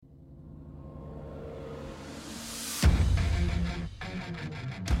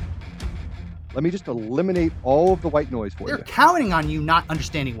Let me just eliminate all of the white noise for They're you. counting on you not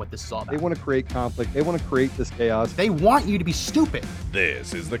understanding what this is all about. They want to create conflict. They want to create this chaos. They want you to be stupid.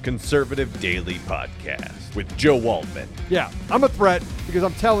 This is the Conservative Daily Podcast with Joe Waldman. Yeah, I'm a threat because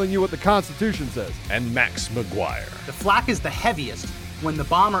I'm telling you what the Constitution says. And Max McGuire. The flak is the heaviest when the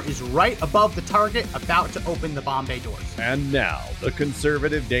bomber is right above the target about to open the bomb bay doors. And now, the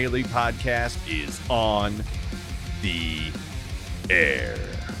Conservative Daily Podcast is on the air.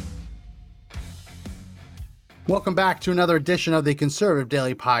 Welcome back to another edition of the Conservative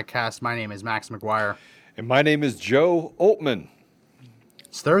Daily Podcast. My name is Max McGuire. And my name is Joe Oltman.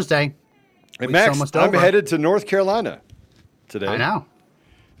 It's Thursday. And Max, I'm headed to North Carolina today. I know.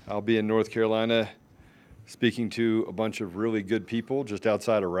 I'll be in North Carolina speaking to a bunch of really good people just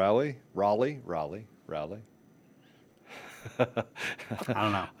outside of Raleigh. I don't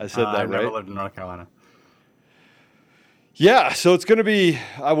know. I said that I've right? never lived in North Carolina. Yeah, so it's going to be,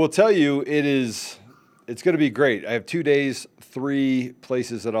 I will tell you, it's going to be great. I have 2 days, 3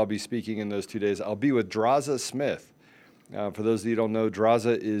 places that I'll be speaking in those 2 days. I'll be with Draza Smith. For those of you who don't know,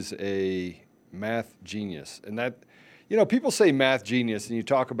 Draza is a math genius. And that, you know, people say math genius, and you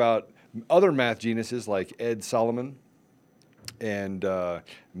talk about other math geniuses like Ed Solomon and Bobby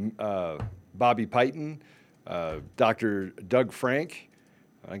Piton, Dr. Doug Frank.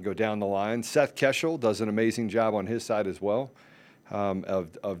 I can go down the line. Seth Keshel does an amazing job on his side as well.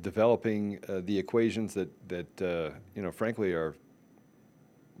 Of developing the equations that you know, frankly, are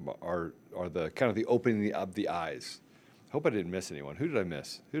the kind of the opening of the eyes. I hope I didn't miss anyone. Who did I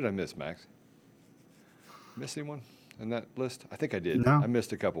miss? Who did I miss, Max? Miss anyone in that list? I think I did. No. I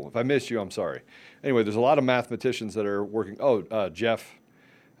missed a couple. If I missed you, I'm sorry. Anyway, there's a lot of mathematicians that are working. Jeff,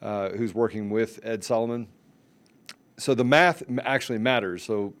 who's working with Ed Solomon. So the math actually matters.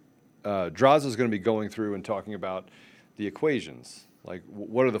 So Draza is going to be going through and talking about the equations, like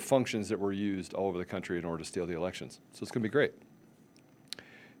what are the functions that were used all over the country in order to steal the elections. So it's going to be great.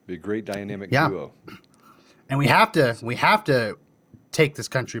 Be a great dynamic duo. And we have to take this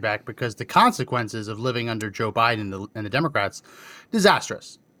country back because the consequences of living under Joe Biden and the Democrats,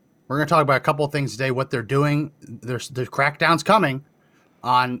 disastrous. We're going to talk about a couple of things today, what they're doing. The crackdown's coming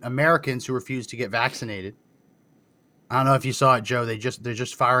on Americans who refuse to get vaccinated. I don't know if you saw it, Joe. They're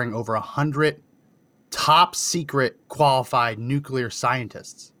just firing over 100 top secret qualified nuclear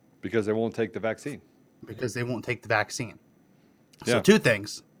scientists. Because they won't take the vaccine. So Yeah. 2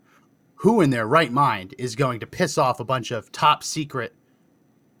 things. Who in their right mind is going to piss off a bunch of top secret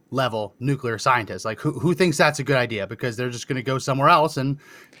level nuclear scientists? Like who thinks that's a good idea? Because they're just going to go somewhere else and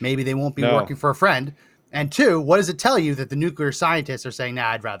maybe they won't be working for a friend. And 2, what does it tell you that the nuclear scientists are saying,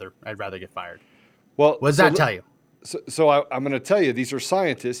 nah, I'd rather get fired? Well, What does that tell you? So I'm going to tell you, these are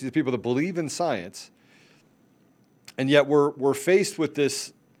scientists. These are people that believe in science. And yet we're faced with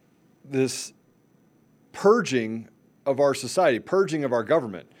this purging of our society, purging of our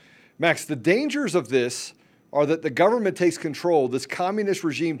government. Max, the dangers of this are that the government takes control, this communist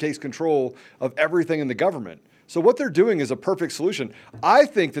regime takes control of everything in the government. So what they're doing is a perfect solution. I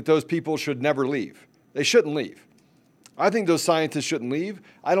think that those people should never leave. They shouldn't leave. I think those scientists shouldn't leave.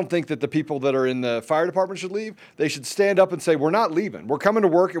 I don't think that the people that are in the fire department should leave. They should stand up and say, we're not leaving. We're coming to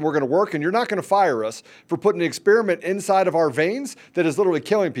work and we're going to work, and you're not going to fire us for putting an experiment inside of our veins that is literally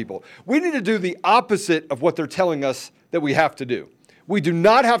killing people. We need to do the opposite of what they're telling us that we have to do. We do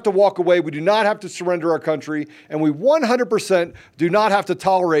not have to walk away. We do not have to surrender our country. And we 100% do not have to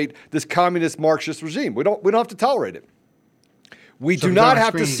tolerate this communist Marxist regime. We don't have to tolerate it. We do not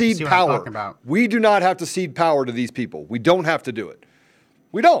have to cede power. We do not have to cede power to these people. We don't have to do it.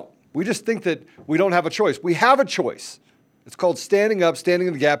 We don't. We just think that we don't have a choice. We have a choice. It's called standing up, standing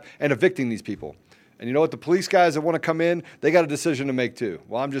in the gap, and evicting these people. And you know what? The police guys that want to come in, they got a decision to make too.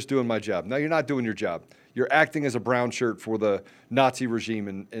 Well, I'm just doing my job. No, you're not doing your job. You're acting as a brown shirt for the Nazi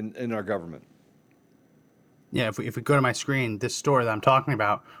regime in our government. Yeah, if we go to my screen, this story that I'm talking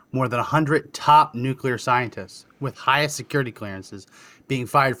about, more than 100 top nuclear scientists with highest security clearances being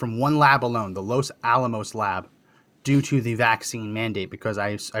fired from one lab alone, the Los Alamos lab, due to the vaccine mandate, because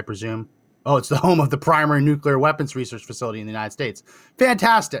I presume, it's the home of the primary nuclear weapons research facility in the United States.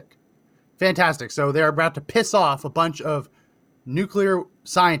 Fantastic. So they're about to piss off a bunch of nuclear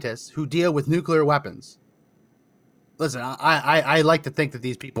scientists who deal with nuclear weapons. Listen, I like to think that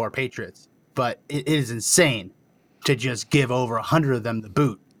these people are patriots, but it is insane to just give over 100 of them the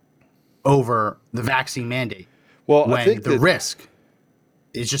boot over the vaccine mandate. Well, when I think the risk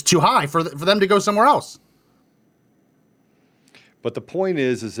is just too high for them to go somewhere else. But the point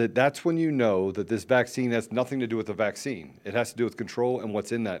is that that's when you know that this vaccine has nothing to do with the vaccine. It has to do with control and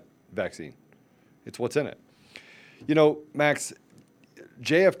what's in that vaccine. It's what's in it. You know, Max,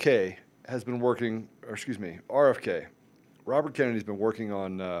 JFK has been working, or excuse me, RFK, Robert Kennedy's been working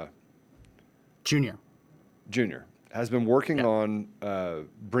on Junior has been working on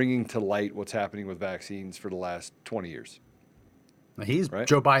bringing to light what's happening with vaccines for the last 20 years. He's right?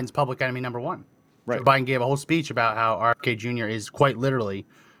 Joe Biden's public enemy number one. Right. Joe Biden gave a whole speech about how RFK Jr. is quite literally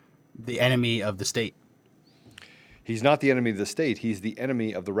the enemy of the state. He's not the enemy of the state. He's the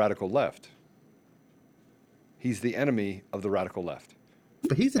enemy of the radical left. He's the enemy of the radical left.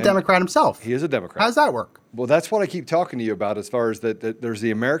 But he's a Democrat himself. He is a Democrat. How does that work? Well, that's what I keep talking to you about as far as that there's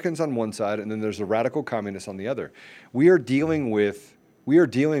the Americans on one side and then there's the radical communists on the other. We are dealing with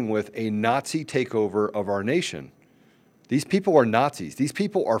a Nazi takeover of our nation. These people are Nazis. These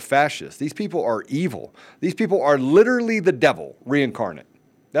people are fascists. These people are evil. These people are literally the devil reincarnate.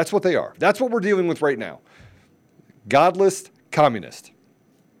 That's what they are. That's what we're dealing with right now. Godless communist.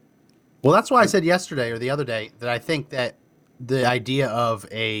 Well, that's why I said yesterday or the other day that I think that the idea of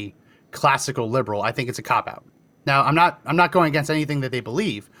a classical liberal, I think it's a cop-out. Now, I'm not going against anything that they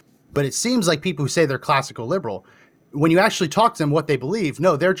believe, but it seems like people who say they're classical liberal, when you actually talk to them what they believe,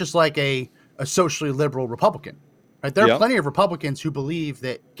 no, they're just like a socially liberal Republican. Right? There are plenty of Republicans who believe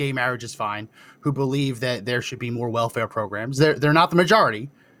that gay marriage is fine, who believe that there should be more welfare programs. They're not the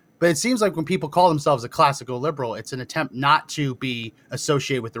majority, but it seems like when people call themselves a classical liberal, it's an attempt not to be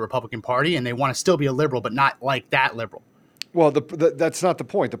associated with the Republican Party, and they want to still be a liberal, but not like that liberal. Well, that's not the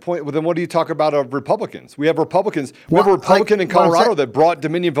point. The point. Well, then what do you talk about of Republicans? We have Republicans. We have a Republican in Colorado that brought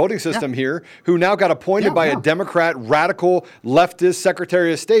Dominion voting system here, who now got appointed by a Democrat, radical, leftist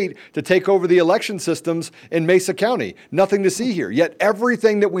Secretary of State to take over the election systems in Mesa County. Nothing to see here. Yet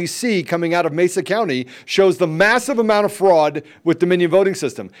everything that we see coming out of Mesa County shows the massive amount of fraud with Dominion voting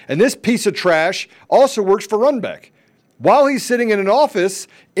system. And this piece of trash also works for Runbeck. While he's sitting in an office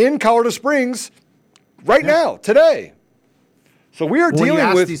in Colorado Springs right now, today. So we are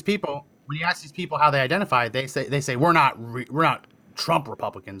dealing with these people. When you ask these people how they identify, they say we're not Trump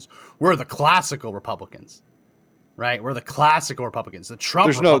Republicans. We're the classical Republicans, right? We're the classical Republicans. The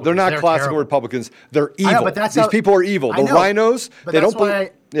Trump. They're not classical terrible. Republicans. They're evil. Know, but these people are evil. The rhinos. But they don't.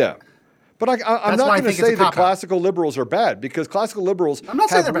 But I'm not going to say that classical liberals are bad because classical liberals they're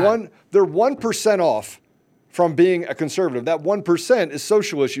 1% off from being a conservative. That 1% is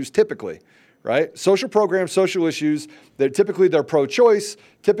social issues typically. Right? Social programs, social issues, they're pro-choice.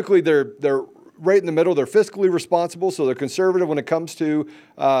 Typically, they're right in the middle. They're fiscally responsible, so they're conservative when it comes to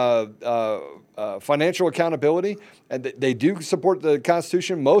financial accountability. And they do support the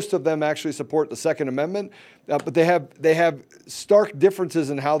Constitution. Most of them actually support the Second Amendment. But they have stark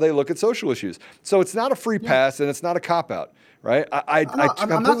differences in how they look at social issues. So it's not a free pass, and it's not a cop-out. Right? I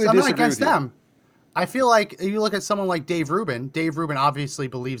completely disagree with you. I feel like you look at someone like Dave Rubin. Dave Rubin obviously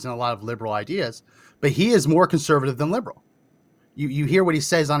believes in a lot of liberal ideas, but he is more conservative than liberal. You hear what he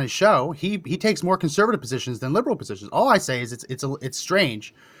says on his show. He takes more conservative positions than liberal positions. All I say is it's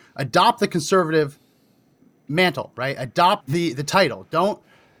strange. Adopt the conservative mantle, right? Adopt the title.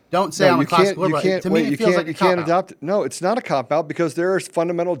 Don't say I'm a classical liberal. To me, it feels like a cop-out. Adopt. No, it's not a cop-out because there are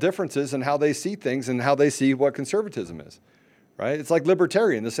fundamental differences in how they see things and how they see what conservatism is. Right? It's like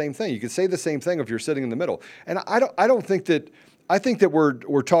libertarian, the same thing. You could say the same thing if you're sitting in the middle. And I don't think that I think that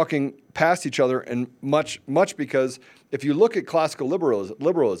we're talking past each other and much because if you look at classical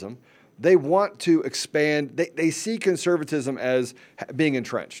liberalism, they want to expand. They see conservatism as being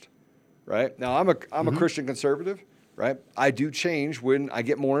entrenched. Right? Now I'm a Christian conservative. Right? I do change when I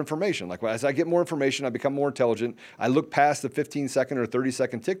get more information. Like as I get more information, I become more intelligent. I look past the 15-second or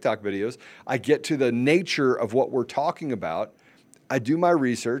 30-second TikTok videos. I get to the nature of what we're talking about. I do my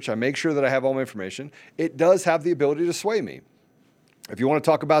research. I make sure that I have all my information. It does have the ability to sway me. If you want to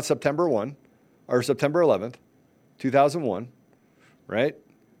talk about September 1 or September 11th, 2001, right?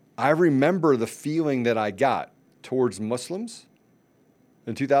 I remember the feeling that I got towards Muslims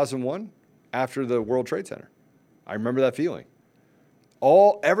in 2001 after the World Trade Center. I remember that feeling.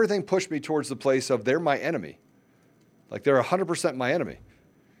 Everything pushed me towards the place of they're my enemy. Like they're 100% my enemy.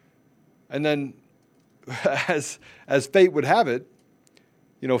 And then as fate would have it,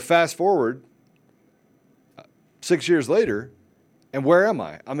 fast forward 6 years later, and where am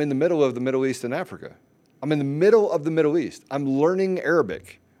I? I'm in the middle of the Middle East and Africa. I'm in the middle of the Middle East. I'm learning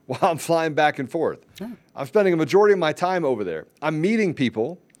Arabic while I'm flying back and forth. Yeah. I'm spending a majority of my time over there. I'm meeting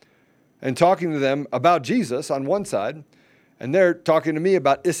people and talking to them about Jesus on one side, and they're talking to me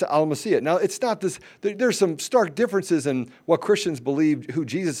about Isa al-Masih. Now, it's not this. There's some stark differences in what Christians believe who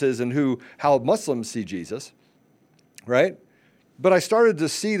Jesus is and how Muslims see Jesus, right? But I started to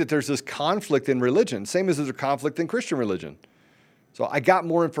see that there's this conflict in religion, same as there's a conflict in Christian religion, So I got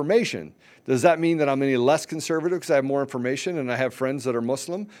more information. Does that mean that I'm any less conservative because I have more information and I have friends that are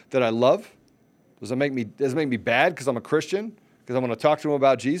Muslim that I love? Does it make me bad because I'm a Christian? Because I want to talk to them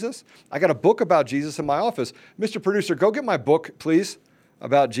about Jesus? I got a book about Jesus in my office. Mr. Producer, go get my book, please,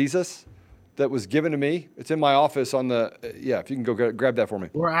 about Jesus that was given to me. It's in my office on the, if you can go grab that for me.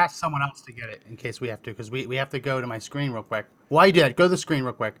 Or ask someone else to get it in case we have to, because we have to go to my screen real quick. While you do that, go to the screen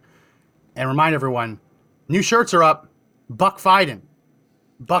real quick and remind everyone, new shirts are up. Buck Biden.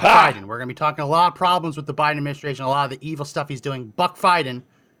 Biden. We're going to be talking a lot of problems with the Biden administration, a lot of the evil stuff he's doing. Buck Biden.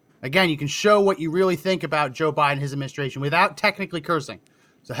 Again, you can show what you really think about Joe Biden and his administration without technically cursing.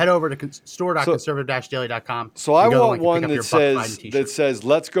 So head over to store.conservative-daily.com. So I want one that says,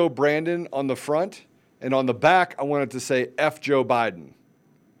 let's go Brandon on the front. And on the back, I want it to say F Joe Biden.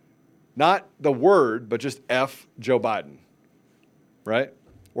 Not the word, but just F Joe Biden. Right?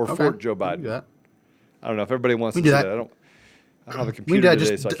 Or Fort Joe Biden. I don't know if everybody wants to see that. I don't have a computer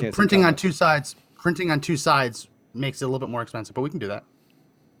today, so I can't printing on two sides. Printing on two sides makes it a little bit more expensive, but we can do that.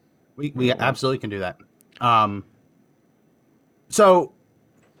 We absolutely can do that. So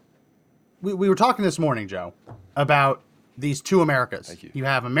we were talking this morning, Joe, about these two Americas. Thank you. You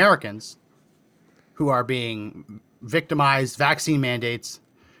have Americans who are being victimized, vaccine mandates,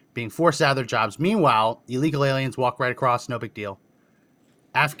 being forced out of their jobs. Meanwhile, illegal aliens walk right across, no big deal.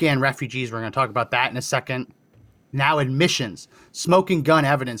 Afghan refugees, we're going to talk about that in a second. Now admissions, smoking gun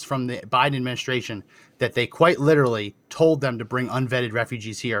evidence from the Biden administration that they quite literally told them to bring unvetted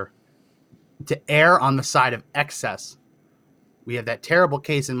refugees here to err on the side of excess. We have that terrible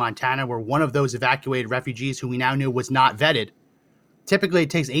case in Montana where one of those evacuated refugees who we now knew was not vetted. Typically, it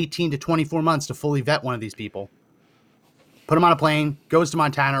takes 18 to 24 months to fully vet one of these people. Put him on a plane, goes to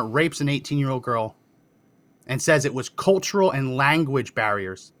Montana, rapes an 18-year-old girl, and says it was cultural and language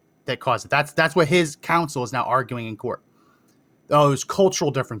barriers that caused it. That's what his counsel is now arguing in court. Oh, it was cultural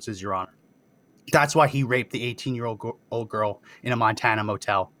differences, Your Honor. That's why he raped the 18-year-old girl in a Montana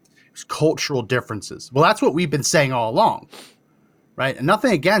motel. It was cultural differences. Well, that's what we've been saying all along, right? And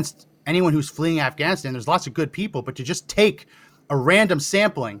nothing against anyone who's fleeing Afghanistan. There's lots of good people, but to just take a random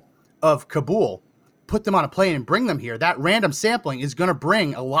sampling of Kabul, put them on a plane and bring them here, that random sampling is going to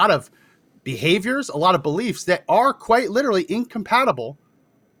bring a lot of behaviors, a lot of beliefs that are quite literally incompatible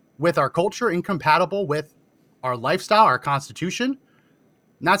with our culture, incompatible with our lifestyle, our constitution.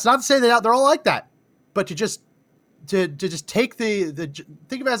 Now, it's not to say that they're all like that, but to just take the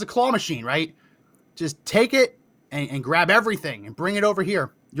think of it as a claw machine, right? Just take it and grab everything and bring it over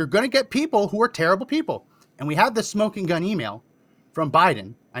here. You're going to get people who are terrible people. And we have the smoking gun email from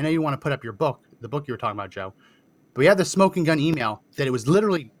Biden. I know you want to put up your book, the book you were talking about, Joe. But we have the smoking gun email that it was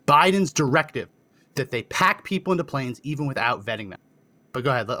literally Biden's directive that they pack people into planes even without vetting them. But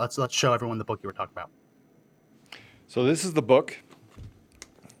go ahead, let's show everyone the book you were talking about. So this is the book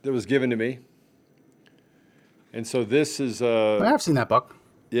that was given to me. And so this is... I've seen that book.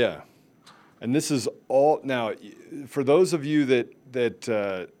 Yeah. And this is all... Now, for those of you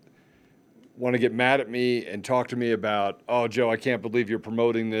that want to get mad at me and talk to me about, oh, Joe, I can't believe you're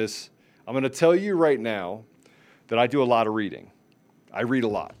promoting this. I'm going to tell you right now that I do a lot of reading. I read a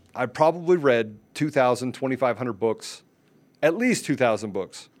lot. I've probably read 2,000, 2,500 books, at least 2,000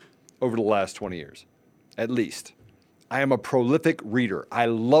 books over the last 20 years, at least. I am a prolific reader. I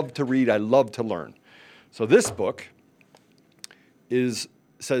love to read. I love to learn. So this book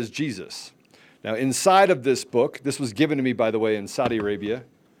says Jesus. Now, inside of this book, this was given to me, by the way, in Saudi Arabia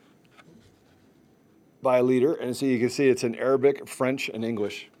by a leader. And so you can see it's in Arabic, French, and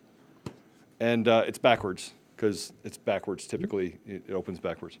English. And it's backwards because it's backwards. Typically, it opens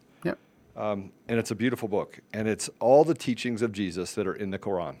backwards. Yep. And it's a beautiful book. And it's all the teachings of Jesus that are in the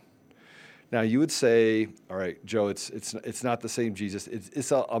Quran. Now, you would say, all right, Joe, it's not the same Jesus.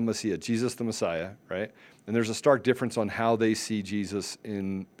 It's a Messiah, Jesus the Messiah, right? And there's a stark difference on how they see Jesus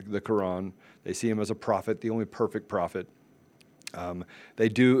in the Quran. They see him as a prophet, the only perfect prophet. They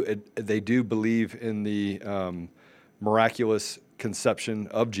do believe in the miraculous conception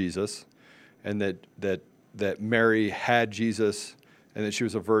of Jesus, and that Mary had Jesus, and that she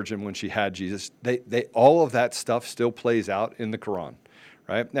was a virgin when she had Jesus. They all of that stuff still plays out in the Quran.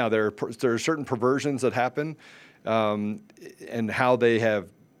 Right? Now, there are certain perversions that happen and how they have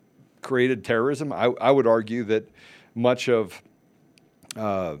created terrorism. I would argue that much of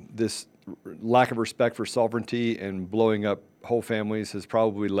this lack of respect for sovereignty and blowing up whole families has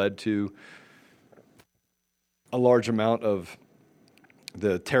probably led to a large amount of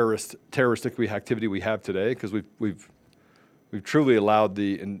the terroristic activity we have today, because we've truly allowed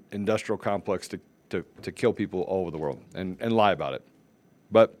the industrial complex to kill people all over the world and lie about it.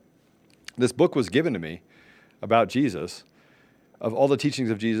 But this book was given to me about Jesus of all the teachings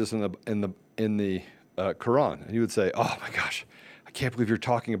of Jesus in the Quran, and you would say, "Oh my gosh, I can't believe you're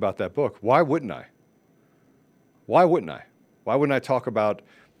talking about that book." Why wouldn't I? Why wouldn't I? Why wouldn't I talk about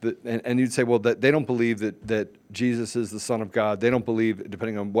and you'd say, well, that they don't believe that Jesus is the Son of God. They don't believe,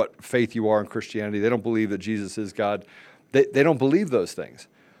 depending on what faith you are in Christianity, they don't believe that Jesus is God. They don't believe those things.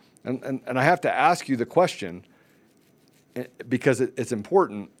 And I have to ask you the question, because it's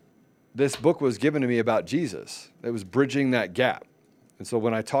important. This book was given to me about Jesus. It was bridging that gap. And so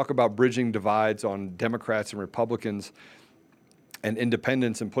when I talk about bridging divides on Democrats and Republicans and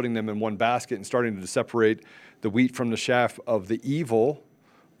independents and putting them in one basket and starting to separate the wheat from the chaff of the evil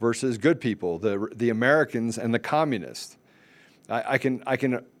versus good people, the Americans and the communists, I can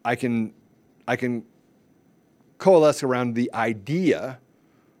coalesce around the idea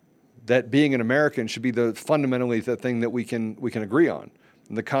that being an American should be fundamentally the thing that we can agree on.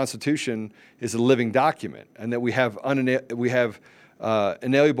 And the Constitution is a living document, and that we have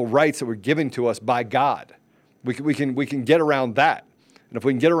inalienable rights that were given to us by God. We can get around that, and if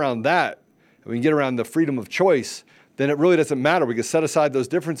we can get around that, and we can get around the freedom of choice, then it really doesn't matter. We can set aside those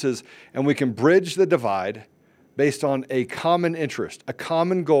differences, and we can bridge the divide based on a common interest, a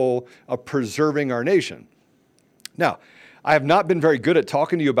common goal of preserving our nation. Now, I have not been very good at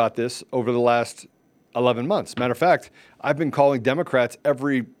talking to you about this over the last 11 months. Matter of fact, I've been calling Democrats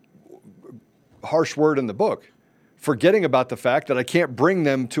every harsh word in the book, forgetting about the fact that I can't bring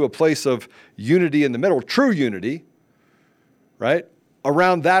them to a place of unity in the middle, true unity, right,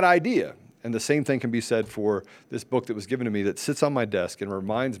 around that idea. And the same thing can be said for this book that was given to me that sits on my desk and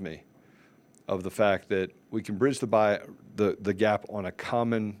reminds me of the fact that we can bridge the gap on a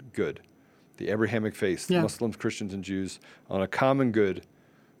common good, the Abrahamic faith, Muslims, Christians, and Jews, on a common good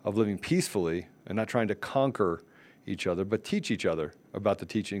of living peacefully and not trying to conquer each other, but teach each other about the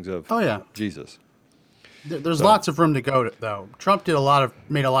teachings of Jesus. There's lots of room to go, though. Trump made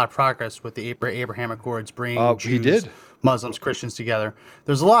a lot of progress with the Abrahamic Accords, bringing Jews, Muslims, Christians together.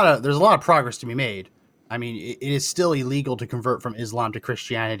 There's a lot of progress to be made. I mean, it is still illegal to convert from Islam to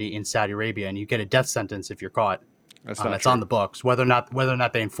Christianity in Saudi Arabia, and you get a death sentence if you're caught. That's on the books. Whether or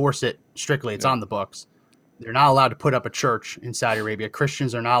not they enforce it strictly, it's on the books. They're not allowed to put up a church in Saudi Arabia.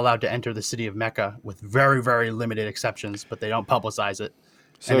 Christians are not allowed to enter the city of Mecca, with very, very limited exceptions, but they don't publicize it.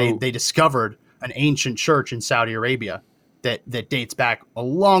 So, and they discovered an ancient church in Saudi Arabia that dates back a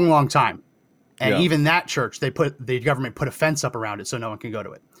long, long time. And even that church, the government put a fence up around it so no one can go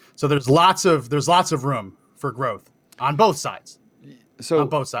to it. So there's lots of room for growth on both sides. On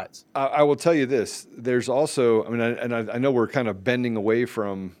both sides. I will tell you this. There's also, I know we're kind of bending away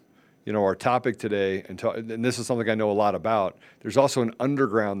from, our topic today, and this is something I know a lot about. There's also an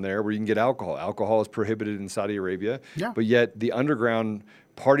underground there where you can get alcohol. Alcohol is prohibited in Saudi Arabia, but yet the underground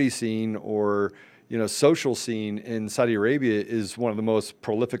party scene or social scene in Saudi Arabia is one of the most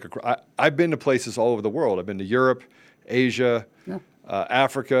prolific. I've been to places all over the world. I've been to Europe, Asia,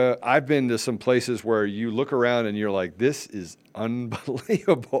 Africa. I've been to some places where you look around and you're like, this is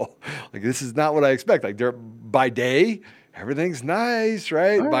unbelievable. Like, this is not what I expect. Like, by day, everything's nice,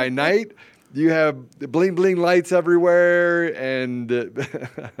 right? By night, you have bling bling lights everywhere, and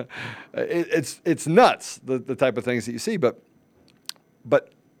it's nuts, the type of things that you see. But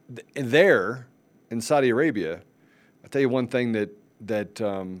there in Saudi Arabia, I'll tell you one thing that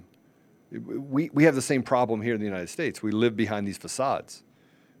we have the same problem here in the United States. We live behind these facades.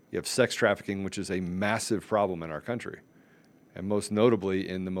 You have sex trafficking, which is a massive problem in our country, and most notably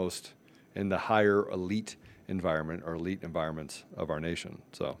in the higher elite environment or elite environments of our nation.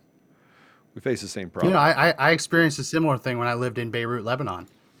 So we face the same problem. I experienced a similar thing when I lived in Beirut, Lebanon.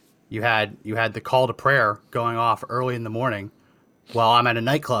 You had the call to prayer going off early in the morning while I'm at a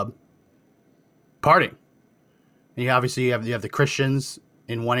nightclub partying. And you have the Christians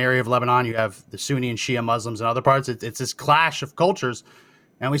in one area of Lebanon, you have the Sunni and Shia Muslims in other parts. It's this clash of cultures.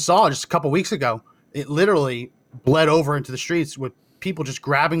 And we saw just a couple weeks ago, it literally bled over into the streets with people just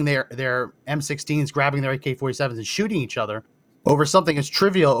grabbing their M16s, grabbing their AK-47s and shooting each other over something as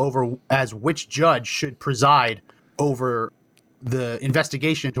trivial as which judge should preside over the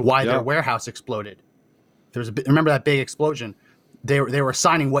investigation into why their warehouse exploded. Remember that big explosion? They were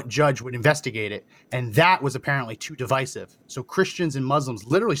assigning what judge would investigate it, and that was apparently too divisive. So Christians and Muslims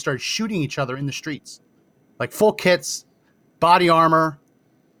literally started shooting each other in the streets, like full kits, body armor,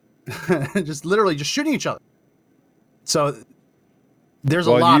 just shooting each other. So there's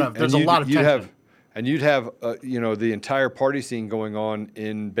a lot of tension. You'd have the entire party scene going on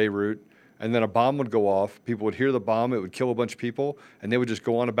in Beirut, and then a bomb would go off. People would hear the bomb; it would kill a bunch of people, and they would just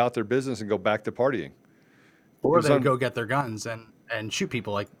go on about their business and go back to partying. Or they would go get their guns and shoot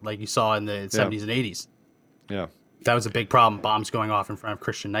people like you saw in the 70s and 80s. Yeah. That was a big problem. Bombs going off in front of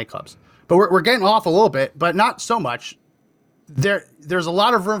Christian nightclubs. But we're getting off a little bit, but not so much. There's a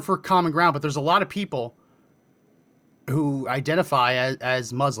lot of room for common ground, but there's a lot of people who identify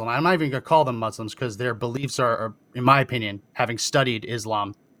as Muslim. I'm not even going to call them Muslims because their beliefs are, in my opinion, having studied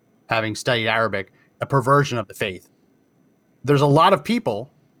Islam, having studied Arabic, a perversion of the faith. There's a lot of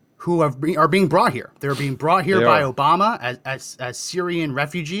people who are being brought here. They're being brought here by Obama as Syrian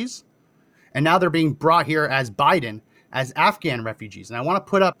refugees, and now they're being brought here as Biden as Afghan refugees. And I want to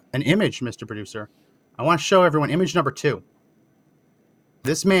put up an image, Mr. Producer. I want to show everyone image number 2.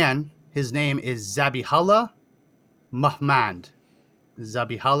 This man, his name is Zabihullah Mahmand.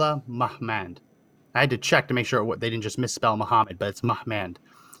 Zabihullah Mahmand. I had to check to make sure they didn't just misspell Muhammad, but it's Mahmand.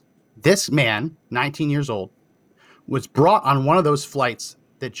 This man, 19 years old, was brought on one of those flights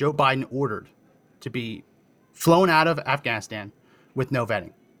that Joe Biden ordered to be flown out of Afghanistan with no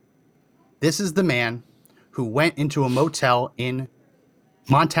vetting. This is the man who went into a motel in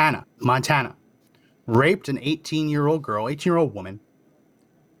Montana, raped an 18-year-old girl, 18-year-old woman,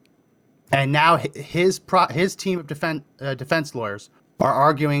 and now his team of defense lawyers are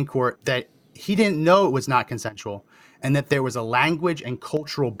arguing in court that he didn't know it was not consensual and that there was a language and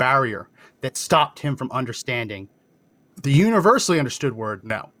cultural barrier that stopped him from understanding the universally understood word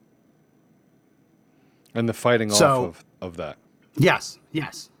no. And the fighting off of that. Yes.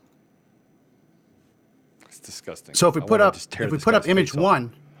 It's disgusting. So if we put up image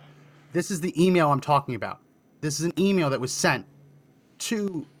 1, this is the email I'm talking about. This is an email that was sent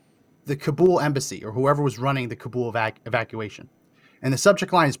to the Kabul embassy or whoever was running the Kabul evacuation. And the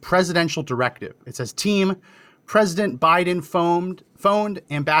subject line is presidential directive. It says, team, President Biden phoned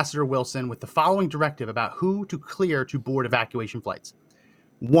Ambassador Wilson with the following directive about who to clear to board evacuation flights.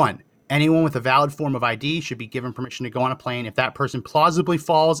 1, anyone with a valid form of ID should be given permission to go on a plane if that person plausibly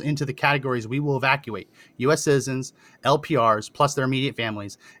falls into the categories we will evacuate: U.S. citizens, LPRs plus their immediate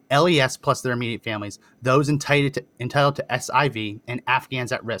families, LES plus their immediate families, those entitled to SIV, and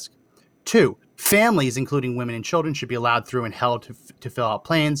Afghans at risk. 2, families, including women and children, should be allowed through and held to fill out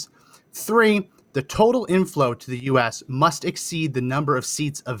planes. 3, the total inflow to the U.S. must exceed the number of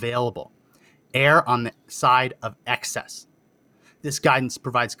seats available. Err on the side of excess. This guidance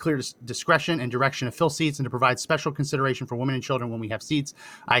provides clear discretion and direction to fill seats and to provide special consideration for women and children when we have seats.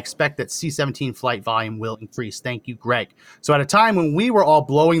 I expect that C-17 flight volume will increase. Thank you, Greg. So at a time when we were all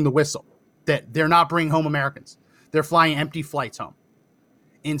blowing the whistle that they're not bringing home Americans, they're flying empty flights home.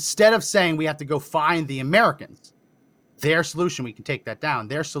 Instead of saying we have to go find the Americans, their solution, we can take that down,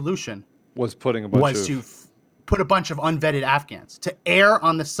 their solution was to put a bunch of unvetted Afghans, to err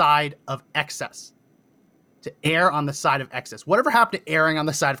on the side of excess. To err on the side of excess. Whatever happened to erring on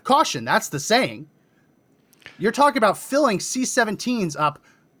the side of caution? That's the saying. You're talking about filling C-17s up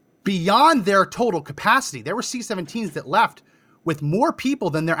beyond their total capacity. There were C-17s that left with more people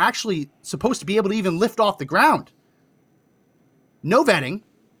than they're actually supposed to be able to even lift off the ground. No vetting.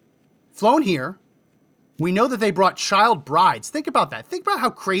 Flown here. We know that they brought child brides. Think about that. Think about how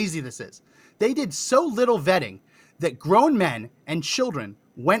crazy this is. They did so little vetting that grown men and children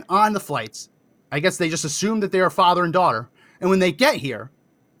went on the flights. I guess they just assumed that they are father and daughter. And when they get here,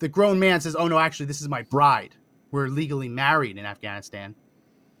 the grown man says, oh, no, actually, this is my bride. We're legally married in Afghanistan.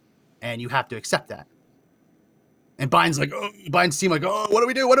 And you have to accept that. And Biden's team like, oh, what do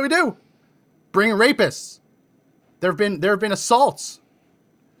we do? What do we do? Bring rapists. There have been assaults.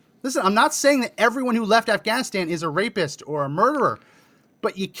 Listen, I'm not saying that everyone who left Afghanistan is a rapist or a murderer,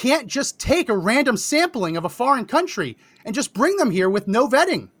 but you can't just take a random sampling of a foreign country and just bring them here with no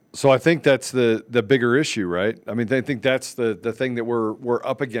vetting. So I think that's the bigger issue, right? I mean, I think that's the thing that we're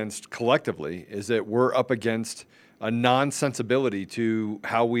up against collectively, is that we're up against a non-sensibility to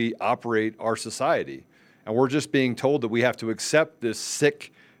how we operate our society. And we're just being told that we have to accept this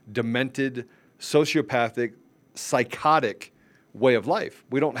sick, demented, sociopathic, psychotic way of life.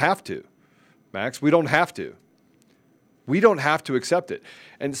 We don't have to, Max. We don't have to. We don't have to accept it.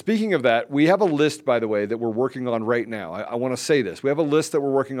 And speaking of that, we have a list, by the way, that we're working on right now. I want to say this. We have a list that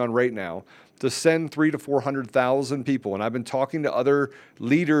we're working on right now to send 300,000 to 400,000 people. And I've been talking to other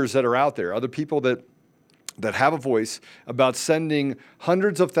leaders that are out there, other people that have a voice about sending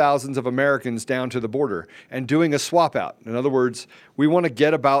hundreds of thousands of Americans down to the border and doing a swap out. In other words, we want to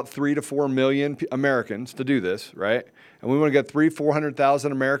get about 3 to 4 million Americans to do this, right? And we want to get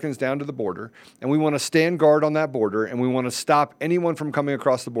 400,000 Americans down to the border, and we want to stand guard on that border, and we want to stop anyone from coming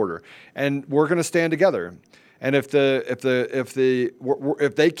across the border. And we're going to stand together. And if they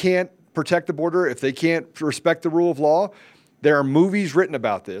can't protect the border, if they can't respect the rule of law, There are movies written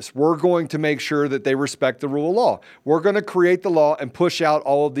about this. We're going to make sure that they respect the rule of law. We're going to create the law and push out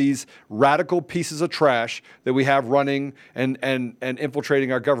all of these radical pieces of trash that we have running and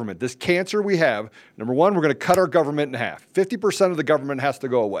infiltrating our government. This cancer we have, number one, we're going to cut our government in half. 50% of the government has to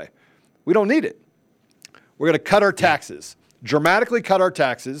go away. We don't need it. We're going to cut our taxes, dramatically cut our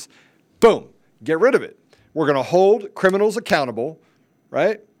taxes. Boom, get rid of it. We're going to hold criminals accountable,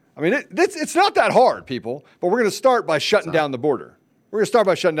 right? I mean, it's not that hard, people, but we're going to start by shutting down the border. We're going to start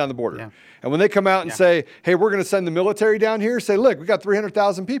by shutting down the border. Yeah. And when they come out and say, hey, we're going to send the military down here, say, look, we got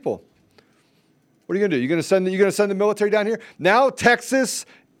 300,000 people. What are you going to do? You're going to send the military down here? Now Texas,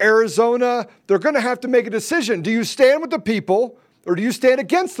 Arizona, they're going to have to make a decision. Do you stand with the people or do you stand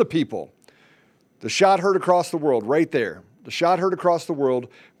against the people? The shot heard across the world right there. The shot heard across the world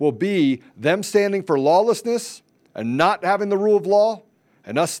will be them standing for lawlessness and not having the rule of law,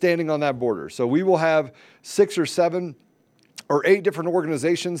 and us standing on that border. So we will have 6 or 7 or 8 different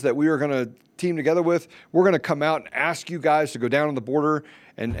organizations that we are going to team together with. We're going to come out and ask you guys to go down on the border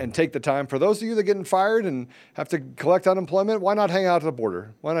and take the time. For those of you that are getting fired and have to collect unemployment, why not hang out at the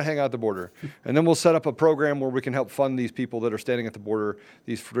border? Why not hang out at the border? And then we'll set up a program where we can help fund these people that are standing at the border,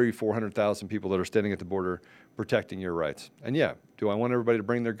 these 400,000 people that are standing at the border, protecting your rights. And yeah, do I want everybody to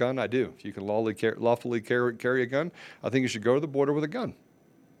bring their gun? I do. If you can lawfully carry a gun, I think you should go to the border with a gun.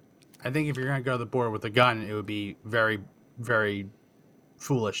 I think if you're going to go to the border with a gun, it would be very, very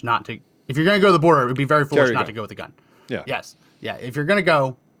foolish not to. If you're going to go to the border, it would be very foolish not to go with a gun. Yeah. Yes. Yeah. If you're going to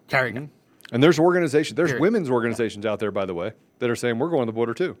go, carry a gun. And there's organizations, there's women's organizations out there, by the way, that are saying we're going to the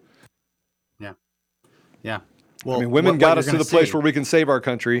border too. Yeah. Yeah. Well, I mean, women got us to the place where we can save our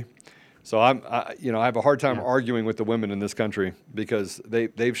country. So I have a hard time arguing with the women in this country because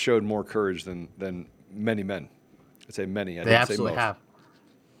they've showed more courage than many men. I'd say many. They absolutely have.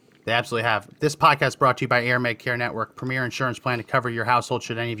 They absolutely have. This podcast is brought to you by AirMed Care Network, premier insurance plan to cover your household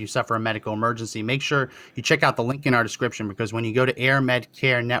should any of you suffer a medical emergency. Make sure you check out the link in our description because when you go to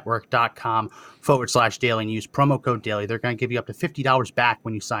airmedcarenetwork.com/daily and use promo code daily, they're going to give you up to $50 back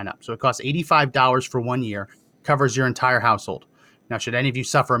when you sign up. So it costs $85 for 1 year, covers your entire household. Now, should any of you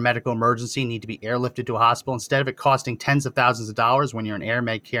suffer a medical emergency, need to be airlifted to a hospital, instead of it costing tens of thousands of dollars when you're an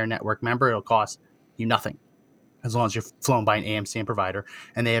AirMed Care Network member, it'll cost you nothing. As long as you're flown by an AMC provider,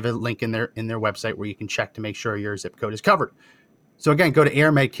 and they have a link in their website where you can check to make sure your zip code is covered. So again, go to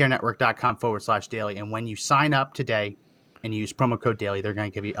airmedcarenetwork.com/daily, and when you sign up today and use promo code daily, they're going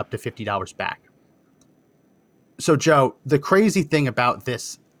to give you up to $50 back. So Joe, the crazy thing about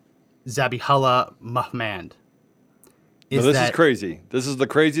this Zabihullah Mujahid is this is crazy. This is the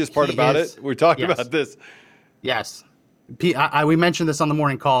craziest part about it. We talked about this. Yes, we mentioned this on the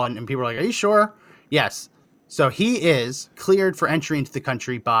morning call, and people were like, "Are you sure?" Yes. So he is cleared for entry into the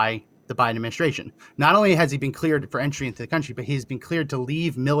country by the Biden administration. Not only has he been cleared for entry into the country, but he's been cleared to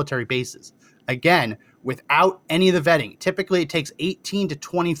leave military bases. Again, without any of the vetting. Typically, it takes 18 to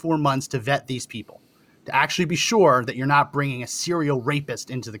 24 months to vet these people, to actually be sure that you're not bringing a serial rapist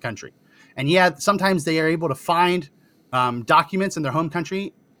into the country. And yeah, sometimes they are able to find documents in their home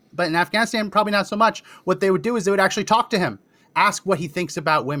country, but in Afghanistan, probably not so much. What they would do is they would actually talk to him, ask what he thinks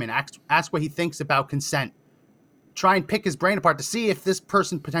about women, ask what he thinks about consent. Try and pick his brain apart to see if this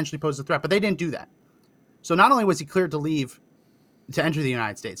person potentially poses a threat, but they didn't do that. So not only was he cleared to enter the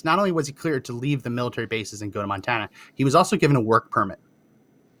United States, not only was he cleared to leave the military bases and go to Montana, he was also given a work permit.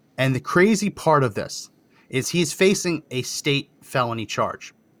 And the crazy part of this is he's facing a state felony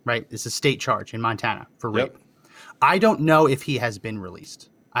charge, right? It's a state charge in Montana for rape. Yep. I don't know if he has been released.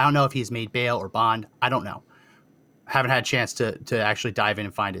 I don't know if he's made bail or bond. I don't know. Haven't had a chance to actually dive in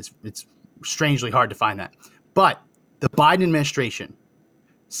and find it. It's strangely hard to find that. But the Biden administration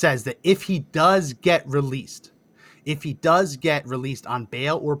says that if he does get released on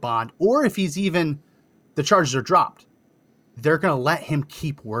bail or bond, or if the charges are dropped, they're going to let him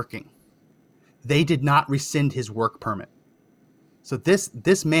keep working. They did not rescind his work permit. So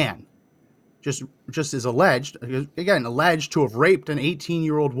this man just is alleged to have raped an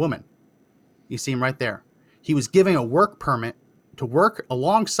 18-year-old woman. You see him right there. He was given a work permit to work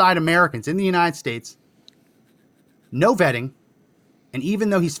alongside Americans in the United States. No vetting, and even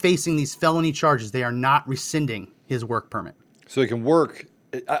though he's facing these felony charges, they are not rescinding his work permit. So he can work.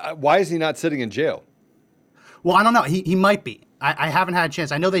 Why is he not sitting in jail? Well, I don't know. He might be. I haven't had a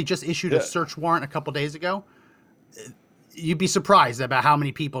chance. I know they just issued a search warrant a couple days ago. You'd be surprised about how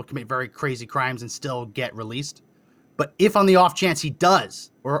many people commit very crazy crimes and still get released. But if on the off chance he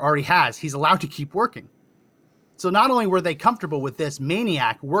does, or already has, he's allowed to keep working. So not only were they comfortable with this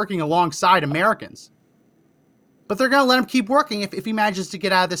maniac working alongside Americans, but they're going to let him keep working if he manages to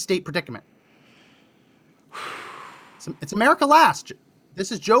get out of this state predicament. It's America last.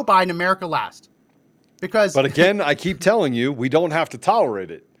 This is Joe Biden, America last. But again, I keep telling you, we don't have to tolerate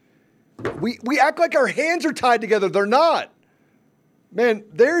it. We act like our hands are tied together. They're not. Man,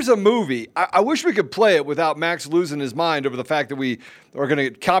 there's a movie. I wish we could play it without Max losing his mind over the fact that we are going to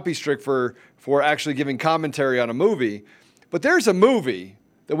get copy strict for actually giving commentary on a movie. But there's a movie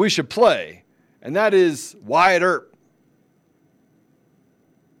that we should play, and that is Wyatt Earp.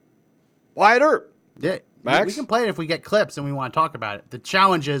 Wyatt Earp. Yeah, Max? we can play it if we get clips and we want to talk about it. The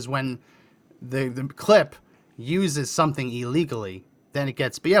challenge is when the clip uses something illegally, then it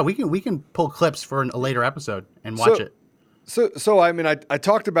gets. But yeah, we can pull clips for a later episode and watch it. So I mean, I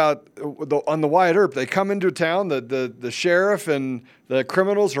talked about on the Wyatt Earp. They come into town. The sheriff and the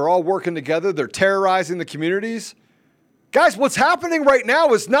criminals are all working together. They're terrorizing the communities. Guys, what's happening right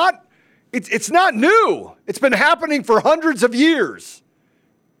now is not. It's not new. It's been happening for hundreds of years.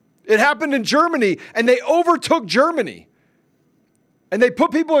 It happened in Germany, and they overtook Germany. And they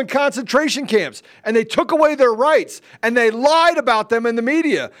put people in concentration camps, and they took away their rights, and they lied about them in the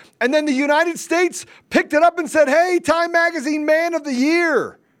media. And then the United States picked it up and said, hey, Time Magazine Man of the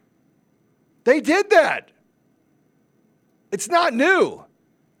Year. They did that. It's not new.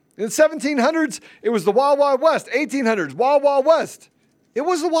 In the 1700s, it was the Wild Wild West. 1800s, Wild Wild West. It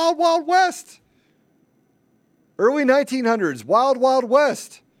was the Wild Wild West. Early 1900s, Wild Wild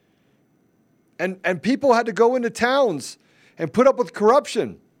West. And people had to go into towns and put up with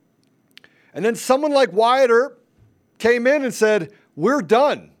corruption. And then someone like Wyatt Earp came in and said, we're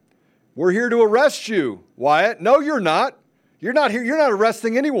done. We're here to arrest you, Wyatt. No, you're not. You're not here. You're not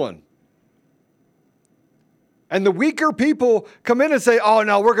arresting anyone. And the weaker people come in and say, oh,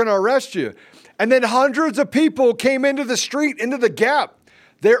 no, we're going to arrest you. And then hundreds of people came into the street, into the Gap.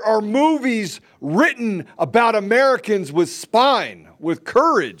 There are movies written about Americans with spine, with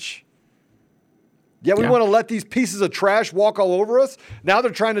courage. Yeah, we want to let these pieces of trash walk all over us. Now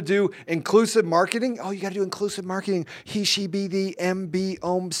they're trying to do inclusive marketing. Oh, you got to do inclusive marketing. He, she, be, the, M, B,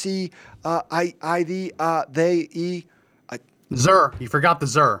 C, I, the, they, E. Zer. You forgot the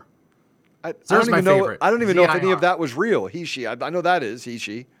Zer. Zer's my favorite. I don't even know if any of that was real. He, she. I know that is he,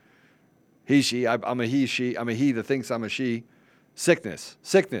 she. He, she. I'm a he, she. I'm a he that thinks I'm a she. Sickness.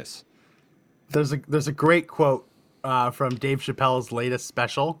 There's a great quote from Dave Chappelle's latest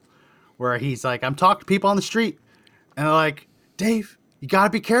special, where he's like, I'm talking to people on the street, and they're like, Dave, you got to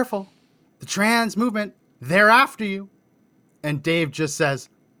be careful. The trans movement, they're after you. And Dave just says,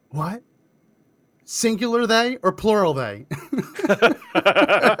 what? Singular they or plural they? But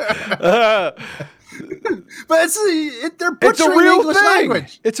they're butchering the English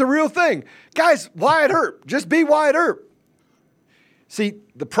language. It's a real thing. Guys, Wyatt Earp. Just be Wyatt Earp. See,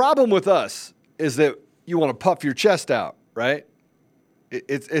 the problem with us is that you want to puff your chest out, right?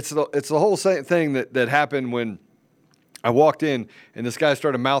 It's the whole same thing that happened when I walked in and this guy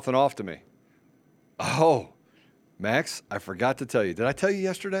started mouthing off to me. Oh, Max, I forgot to tell you. Did I tell you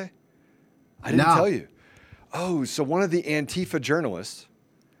yesterday? I didn't tell you. Oh, so one of the Antifa journalists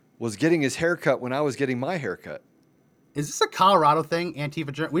was getting his haircut when I was getting my haircut. Is this a Colorado thing,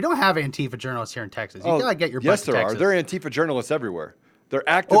 Antifa? We don't have Antifa journalists here in Texas. You gotta get your butt to Texas. Yes, there are. They're Antifa journalists everywhere. They're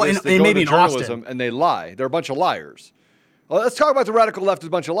activists that go into journalism and they lie. They're a bunch of liars. Well, let's talk about the radical left as a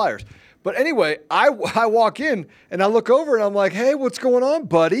bunch of liars. But anyway, I walk in and I look over and I'm like, hey, what's going on,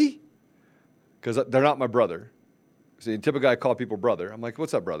 buddy? Because they're not my brother. See, typically I call people brother. I'm like,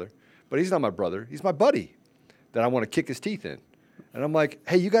 what's up, brother? But he's not my brother. He's my buddy that I want to kick his teeth in. And I'm like,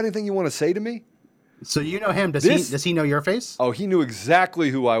 hey, you got anything you want to say to me? So you know him. Does he know your face? Oh, he knew exactly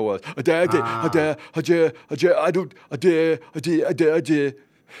who I was. I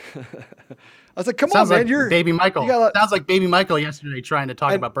was like, come on, man. You're Baby Michael. Sounds like Baby Michael yesterday trying to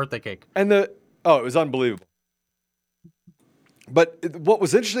talk about birthday cake. And it was unbelievable. But what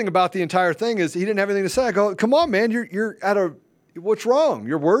was interesting about the entire thing is he didn't have anything to say. I go, come on, man. You're what's wrong?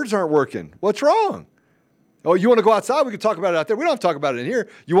 Your words aren't working. What's wrong? Oh, you want to go outside? We can talk about it out there. We don't have to talk about it in here.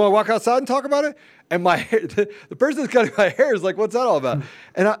 You want to walk outside and talk about it? And my hair, the person that's cutting my hair is like, what's that all about?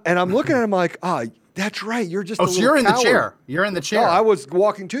 And I'm looking at him like, that's right. You're just a little you're in coward. The chair. You're in the chair. No, I was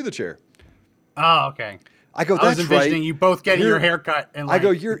walking to the chair. Oh, okay. I go, I was that's envisioning right. you both getting your hair cut. And I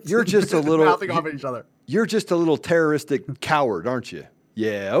go, you're just a little. Mouthing off at each other. You're just a little terroristic coward, aren't you?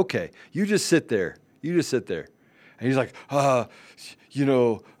 Yeah, okay. You just sit there. And he's like,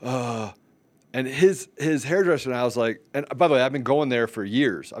 and his hairdresser and I was like, and by the way, I've been going there for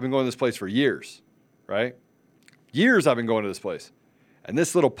years. I've been going to this place for years, right? Years I've been going to this place. And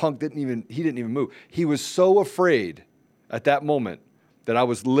this little punk didn't even move. He was so afraid at that moment that I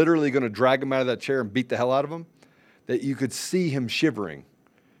was literally going to drag him out of that chair and beat the hell out of him that you could see him shivering.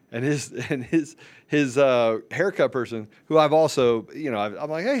 And his haircut person, who I've also, I'm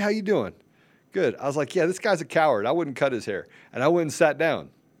like, hey, how you doing? Good. I was like, yeah, this guy's a coward. I wouldn't cut his hair. And I went and sat down.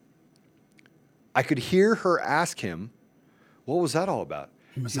 I could hear her ask him, what was that all about?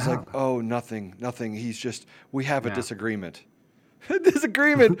 He's like, oh, nothing. We have a disagreement.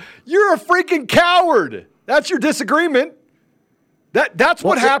 Disagreement? You're a freaking coward. That's your disagreement. That's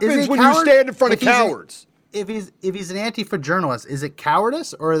what happens when you stand in front of cowards. If he's an Antifa journalist, is it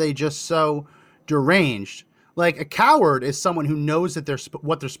cowardice or are they just so deranged? Like a coward is someone who knows that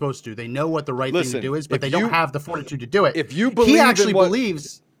what they're supposed to do. They know what the right thing to do is, but they don't have the fortitude to do it. If you believe,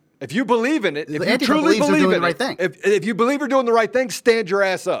 if you believe in it, if you truly believe in it, if you believe you're doing the right thing, stand your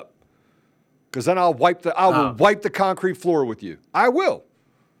ass up. Because then I will wipe the concrete floor with you. I will,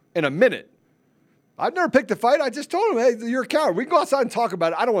 in a minute. I've never picked a fight. I just told him, hey, you're a coward. We can go outside and talk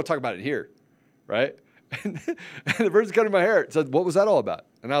about it. I don't want to talk about it here, right? And the person cutting my hair said, what was that all about?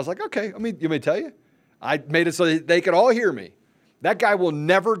 And I was like, okay, you may tell you. I made it so that they could all hear me. That guy will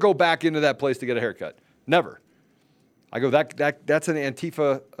never go back into that place to get a haircut. Never. I go, that's an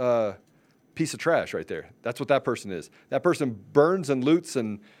Antifa piece of trash right there. That's what that person is. That person burns and loots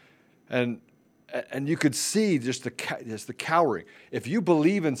and you could see just the cowering. If you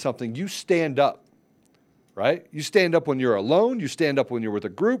believe in something, you stand up, right? You stand up when you're alone. You stand up when you're with a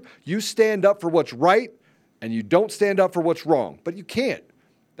group. You stand up for what's right, and you don't stand up for what's wrong. But you can't.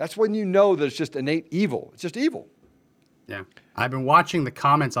 That's when you know that it's just innate evil. It's just evil. Yeah. I've been watching the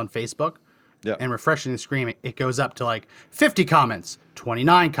comments on Facebook and refreshing the screen. It goes up to like 50 comments,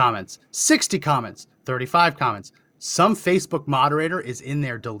 29 comments, 60 comments, 35 comments. Some Facebook moderator is in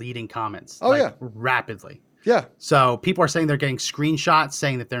there deleting comments rapidly. Yeah. So people are saying they're getting screenshots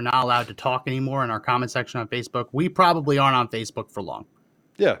saying that they're not allowed to talk anymore in our comment section on Facebook. We probably aren't on Facebook for long.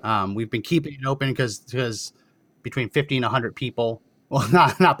 Yeah. We've been keeping it open because between 50 and 100 people, well,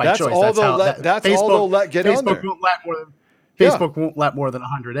 not by that's choice. All that's all they'll let get on there. Facebook won't let more than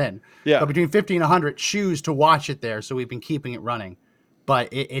 100 in. Yeah. But between 50 and 100 choose to watch it there, so we've been keeping it running. But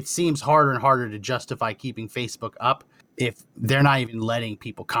it seems harder and harder to justify keeping Facebook up if they're not even letting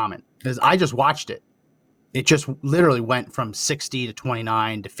people comment. Because I just watched it. It just literally went from 60 to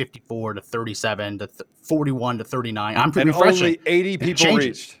 29 to 54 to 37 to 41 to 39. I'm pretty refreshing. Only 80 people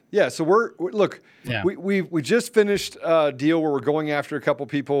reached. Yeah, so we just finished a deal where we're going after a couple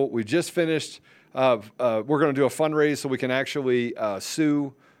people. We just finished. We're going to do a fundraise so we can actually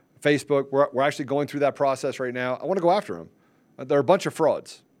sue Facebook. We're actually going through that process right now. I want to go after them. They're a bunch of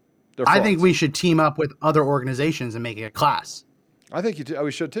frauds. I think we should team up with other organizations and make it a class. I think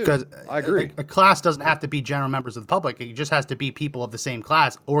we should too. Because I agree. A class doesn't have to be general members of the public. It just has to be people of the same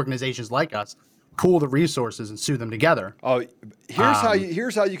class, organizations like us, pool the resources and sue them together. Oh, here's how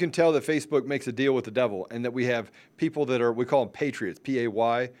you can tell that Facebook makes a deal with the devil, and that we have people that we call them patriots,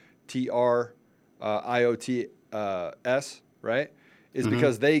 PAYTRIOTS, right? Is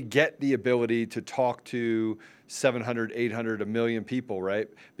because they get the ability to talk to 700, 800, 1 million people, right?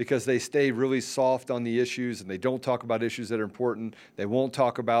 Because they stay really soft on the issues and they don't talk about issues that are important. They won't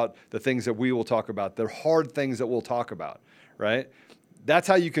talk about the things that we will talk about. They're hard things that we'll talk about, right? That's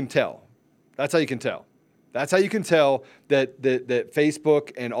how you can tell. That's how you can tell. That's how you can tell that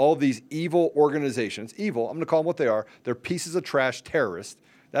Facebook and all these evil organizations, I'm going to call them what they are, they're pieces of trash terrorists.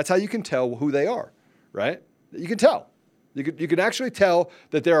 That's how you can tell who they are, right? You can tell. You can actually tell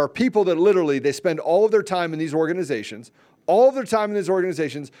that there are people that literally, they spend all of their time in these organizations,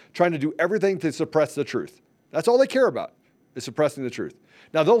 trying to do everything to suppress the truth. That's all they care about, is suppressing the truth.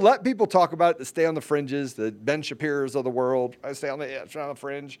 Now, they'll let people talk about it to stay on the fringes, the Ben Shapiro's of the world, stay on the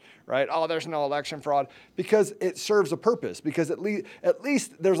fringe, right? Oh, there's no election fraud, because it serves a purpose, because at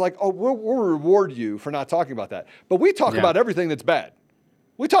least there's like, oh, we'll reward you for not talking about that. But we talk about everything that's bad.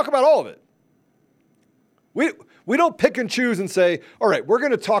 We talk about all of it. We don't pick and choose and say, all right, we're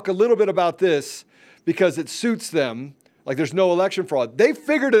going to talk a little bit about this because it suits them, like there's no election fraud. They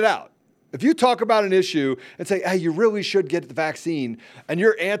figured it out. If you talk about an issue and say, hey, you really should get the vaccine, and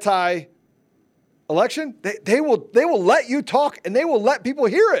you're anti-election, they will let you talk and they will let people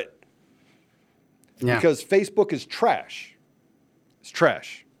hear it. Yeah. Because Facebook is trash. It's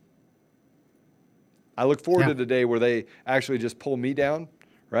trash. I look forward to the day where they actually just pull me down,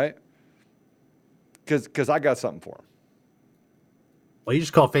 right? Because I got something for them. Well, you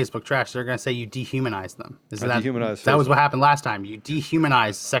just call Facebook trash. They're going to say you dehumanized them. Dehumanized that was what happened last time. You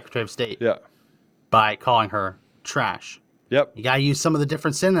dehumanized the Secretary of State by calling her trash. Yep. You got to use some of the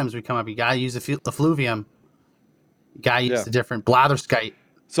different synonyms we come up. You got to use the effluvium. You got to use the different blatherskite.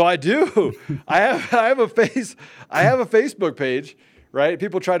 So I do. I have a Facebook page, right?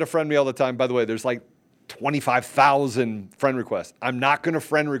 People try to friend me all the time. By the way, there's like 25,000 friend requests. I'm not going to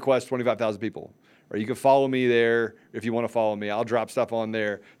friend request 25,000 people. Or you can follow me there if you want to follow me. I'll drop stuff on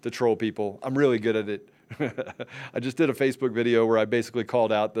there to troll people. I'm really good at it. I just did a Facebook video where I basically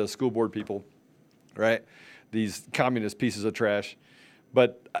called out the school board people, right? These communist pieces of trash.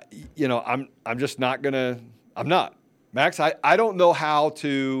 But, you know, I'm just not going to, I'm not. Max, I don't know how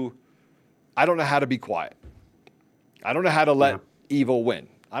to be quiet. I don't know how to let evil win.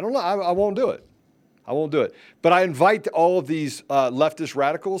 I don't know. I won't do it. I won't do it. But I invite all of these leftist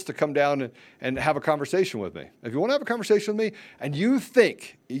radicals to come down and have a conversation with me. If you want to have a conversation with me and you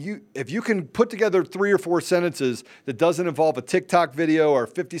think, if you can put together 3 or 4 sentences that doesn't involve a TikTok video or a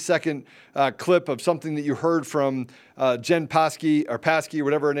 50-second clip of something that you heard from Jen Psaki or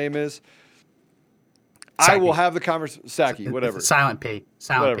whatever her name is, Psaki. I will have the conversation. Psaki, whatever. Silent P.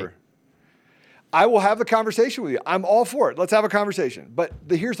 Whatever. P. I will have the conversation with you. I'm all for it. Let's have a conversation. But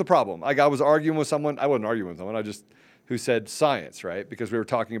here's the problem. Like I was arguing with someone. I wasn't arguing with someone. Who said science, right? Because we were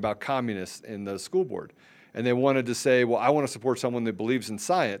talking about communists in the school board. And they wanted to say, well, I want to support someone that believes in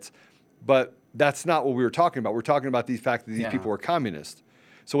science. But that's not what we were talking about. We're talking about the fact that these people are communists.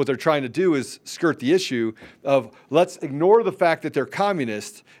 So what they're trying to do is skirt the issue of let's ignore the fact that they're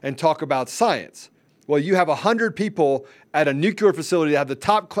communists and talk about science. Well, you have 100 people at a nuclear facility that have the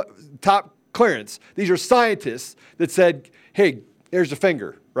top clearance. These are scientists that said, hey, there's a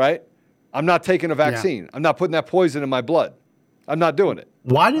finger, right? I'm not taking a vaccine. I'm not putting that poison in my blood. I'm not doing it.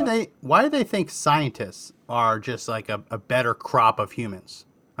 Why do they think scientists are just like a better crop of humans?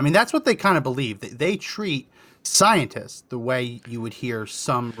 I mean, that's what they kind of believe. They treat scientists the way you would hear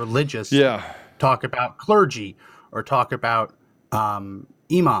some religious talk about clergy or talk about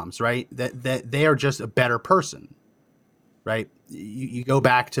imams, right? That they are just a better person, right? You go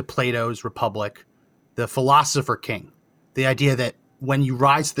back to Plato's Republic, the philosopher king, the idea that when you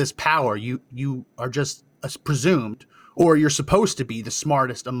rise to this power, you are just presumed, or you're supposed to be the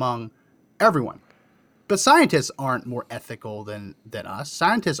smartest among everyone. But scientists aren't more ethical than us.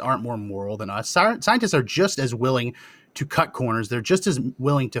 Scientists aren't more moral than us. Scientists are just as willing to cut corners. They're just as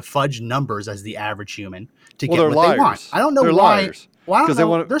willing to fudge numbers as the average human to get what liars. They want. I don't know they're why. Liars. Well, I don't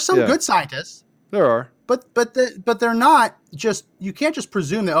know. There's some good scientists. There are. But they're not just, you can't just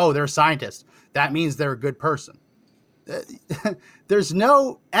presume that, oh, they're a scientist. That means they're a good person. There's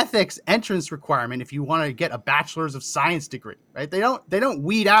no ethics entrance requirement if you want to get a bachelor's of science degree, right? They don't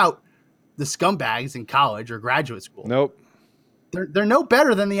weed out the scumbags in college or graduate school. Nope. They're no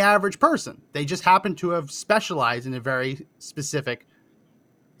better than the average person. They just happen to have specialized in a very specific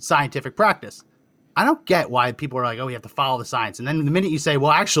scientific practice. I don't get why people are like, oh, we have to follow the science. And then the minute you say,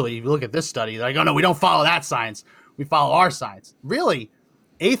 well, actually, if you look at this study, they're like, oh, no, we don't follow that science. We follow our science. Really,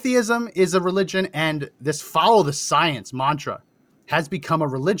 atheism is a religion, and this follow the science mantra has become a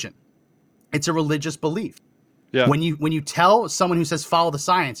religion. It's a religious belief. Yeah. When you tell someone who says follow the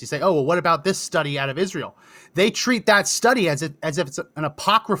science, you say, oh, well, what about this study out of Israel? They treat that study as if it's an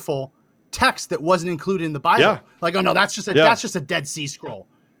apocryphal text that wasn't included in the Bible. Yeah. Like, oh, no, that's just a Dead Sea Scroll.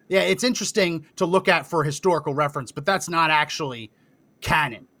 Yeah, it's interesting to look at for historical reference, but that's not actually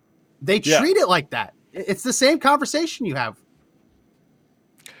canon. They treat it like that. It's the same conversation you have.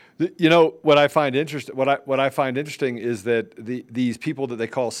 You know what I find interesting. What I find interesting is that these people that they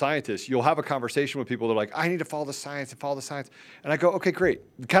call scientists, you'll have a conversation with people that are like, I need to follow the science, and I go, okay, great.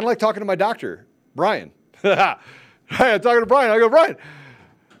 Kind of like talking to my doctor, Brian. I'm talking to Brian. I go, Brian,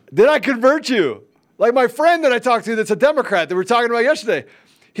 did I convert you? Like my friend that I talked to, that's a Democrat that we were talking about yesterday.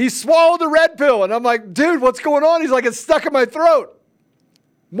 He swallowed the red pill. And I'm like, dude, what's going on? He's like, it's stuck in my throat.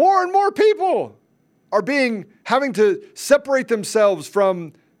 More and more people are having to separate themselves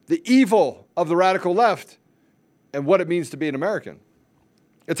from the evil of the radical left and what it means to be an American.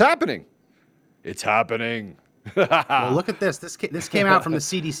 It's happening. It's happening. Well, look at this. This came out from the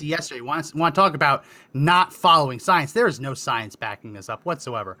CDC yesterday. Want to talk about not following science. There is no science backing this up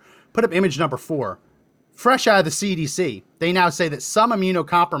whatsoever. Put up image number 4. Fresh out of the CDC, they now say that some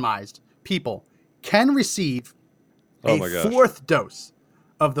immunocompromised people can receive a 4th dose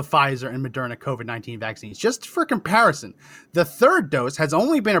of the Pfizer and Moderna COVID-19 vaccines. Just for comparison, the 3rd dose has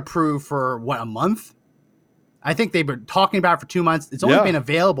only been approved for, a month? I think they've been talking about it for 2 months. It's only been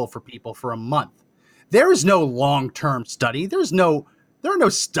available for people for a month. There is no long-term study. There are no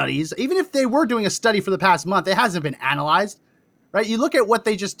studies. Even if they were doing a study for the past month, it hasn't been analyzed, right? You look at what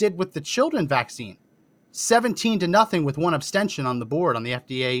they just did with the children vaccine. 17-0 with 1 abstention on the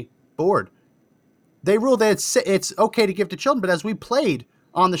FDA board. They ruled that it's okay to give to children, but as we played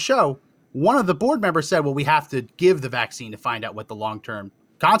on the show, one of the board members said, well, we have to give the vaccine to find out what the long-term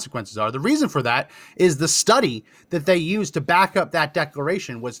consequences are. The reason for that is the study that they used to back up that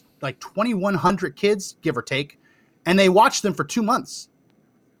declaration was like 2,100 kids, give or take, and they watched them for 2 months.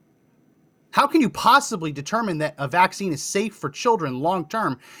 How can you possibly determine that a vaccine is safe for children long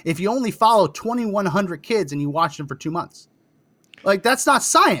term if you only follow 2,100 kids and you watch them for 2 months? Like, that's not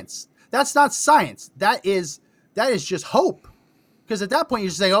science. That's not science. That is just hope. Because at that point you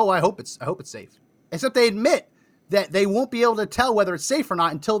just say, "Oh, I hope it's safe." Except they admit that they won't be able to tell whether it's safe or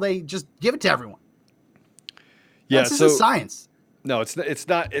not until they just give it to everyone. Yeah, this is science. No, it's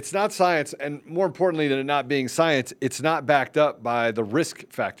not science, and more importantly than it not being science, it's not backed up by the risk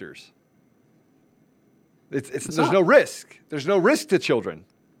factors. There's no risk. There's no risk to children.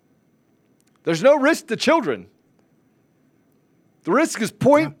 There's no risk to children. The risk is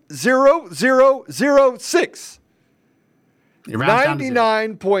 0.0006.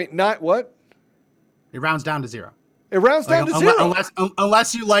 99.9 what? It rounds down to zero. It rounds down to zero.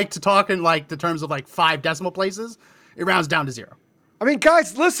 Unless you like to talk in like the terms of like 5 decimal places, it rounds down to zero. I mean,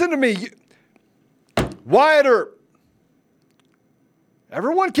 guys, listen to me. Wyatt Earp.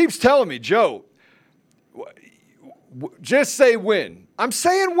 Everyone keeps telling me, Joe, just say win. I'm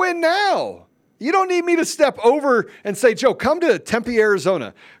saying win now. You don't need me to step over and say, Joe, come to Tempe,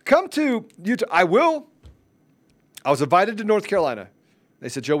 Arizona. Come to Utah. I will. I was invited to North Carolina. They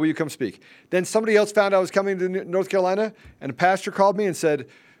said, Joe, will you come speak? Then somebody else found I was coming to North Carolina, and a pastor called me and said,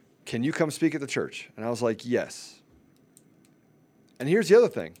 can you come speak at the church? And I was like, yes. And here's the other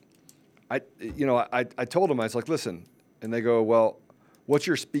thing. I told them, I was like, listen. And they go, well, what's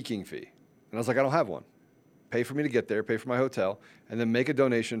your speaking fee? And I was like, I don't have one. Pay for me to get there, pay for my hotel, and then make a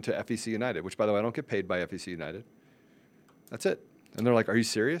donation to FEC United, which, by the way, I don't get paid by FEC United. That's it. And they're like, are you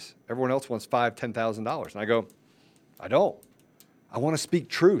serious? Everyone else wants $5,000, $10,000. And I go, I don't. I want to speak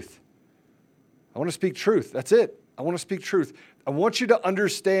truth. I want to speak truth. That's it. I want to speak truth. I want you to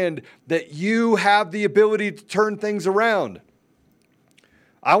understand that you have the ability to turn things around.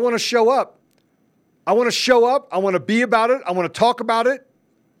 I want to show up. I want to show up. I want to be about it. I want to talk about it.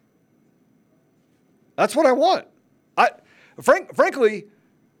 That's what I want. Frankly,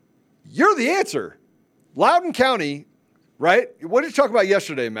 you're the answer. Loudoun County, right? What did you talk about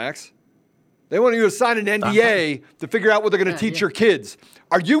yesterday, Max? They want you to sign an NDA to figure out what they're going to teach your kids.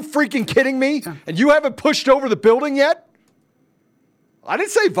 Are you freaking kidding me? And you haven't pushed over the building yet? I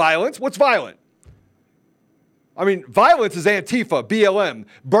didn't say violence. What's violent? I mean, violence is Antifa, BLM,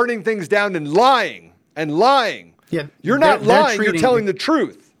 burning things down and lying. Yeah, you're not lying. You're telling the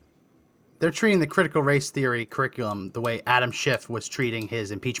truth. They're treating the critical race theory curriculum the way Adam Schiff was treating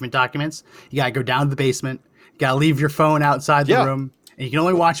his impeachment documents. You got to go down to the basement. You got to leave your phone outside the room. And you can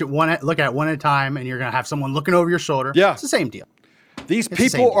only watch it look at it one at a time, and you're going to have someone looking over your shoulder. Yeah. It's the same deal. These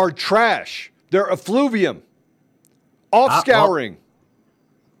people are trash. They're effluvium. Off-scouring.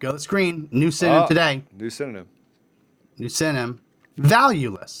 Go to the screen. New synonym today. New synonym.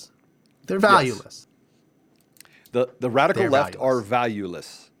 Valueless. They're valueless. Yes. The radical left are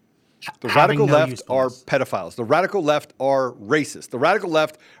valueless. The radical left are pedophiles. The radical left are racist. The radical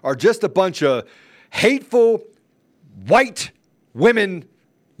left are just a bunch of hateful white women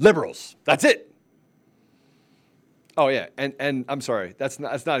liberals. That's it. Oh yeah, and I'm sorry, that's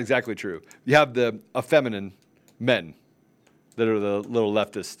not exactly true. You have the effeminate men that are the little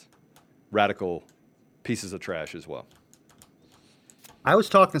leftist radical pieces of trash as well. I was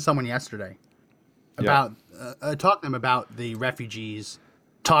talking to someone yesterday about talking to them about the refugees,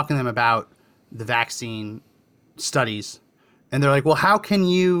 talking to them about the vaccine studies, and they're like, "Well, how can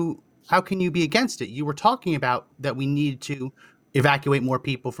you be against it? You were talking about that we need to evacuate more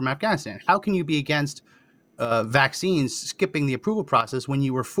people from Afghanistan. How can you be against vaccines skipping the approval process when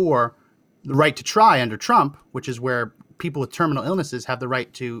you were for the right to try under Trump, which is where people with terminal illnesses have the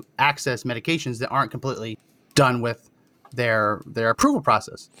right to access medications that aren't completely done with their approval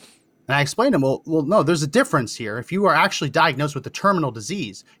process?" And I explained to him, well, no, there's a difference here. If you are actually diagnosed with a terminal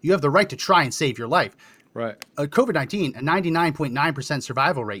disease, you have the right to try and save your life. Right. COVID-19, a 99.9%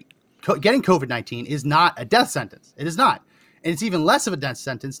 survival rate. Getting COVID-19 is not a death sentence. It is not. And it's even less of a death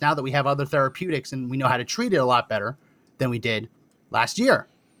sentence now that we have other therapeutics and we know how to treat it a lot better than we did last year.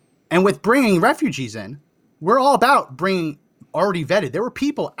 And with bringing refugees in, we're all about bringing already vetted. There were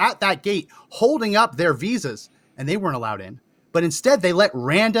people at that gate holding up their visas and they weren't allowed in. But instead, they let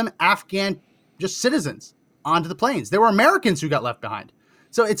random Afghan just citizens onto the planes. There were Americans who got left behind.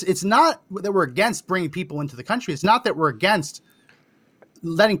 So it's not that we're against bringing people into the country. It's not that we're against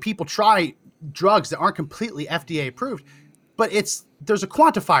letting people try drugs that aren't completely FDA approved. But there's a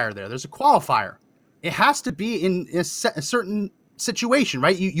quantifier there. There's a qualifier. It has to be in a certain situation,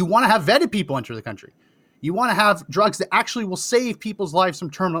 right? You want to have vetted people enter the country. You want to have drugs that actually will save people's lives from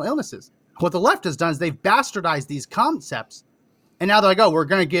terminal illnesses. What the left has done is they've bastardized these concepts, and now they're like, oh, we're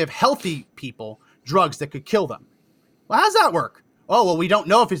going to give healthy people drugs that could kill them. Well, how's that work? Oh, well, we don't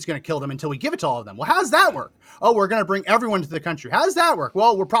know if it's going to kill them until we give it to all of them. Well, how's that work? Oh, we're going to bring everyone to the country. How does that work?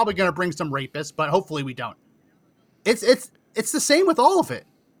 Well, we're probably going to bring some rapists, but hopefully we don't. It's the same with all of it.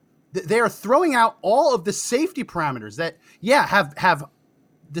 They are throwing out all of the safety parameters that, have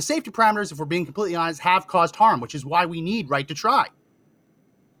the safety parameters, if we're being completely honest, have caused harm, which is why we need right to try.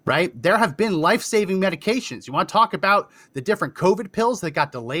 Right? There have been life-saving medications. You want to talk about the different COVID pills that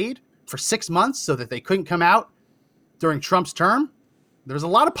got delayed for 6 months so that they couldn't come out during Trump's term? There's a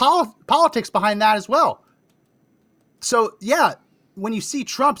lot of politics behind that as well. So, yeah, when you see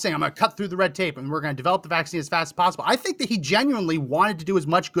Trump saying, I'm going to cut through the red tape and we're going to develop the vaccine as fast as possible, I think that he genuinely wanted to do as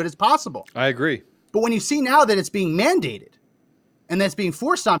much good as possible. I agree. But when you see now that it's being mandated and that's being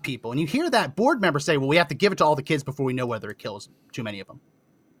forced on people, and you hear that board member say, well, we have to give it to all the kids before we know whether it kills too many of them.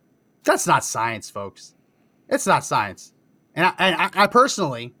 That's not science, folks. It's not science. And I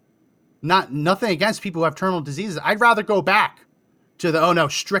personally, nothing against people who have terminal diseases. I'd rather go back to the,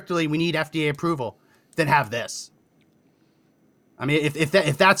 strictly we need FDA approval than have this. I mean,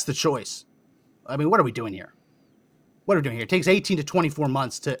 if that's the choice, I mean, what are we doing here? What are we doing here? It takes 18 to 24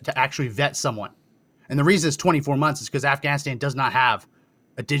 months to actually vet someone. And the reason it's 24 months is because Afghanistan does not have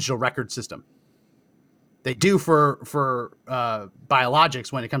a digital record system. They do for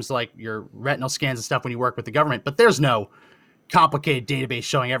biologics when it comes to like your retinal scans and stuff when you work with the government, but there's no complicated database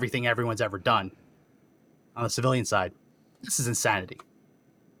showing everything everyone's ever done on the civilian side. This is insanity.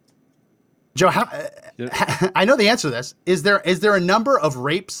 Joe, I know the answer to this. Is there a number of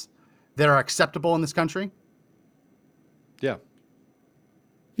rapes that are acceptable in this country? Yeah.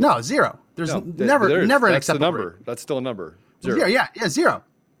 No, zero. There's never an acceptable number. rape. That's still a number. Zero. Zero.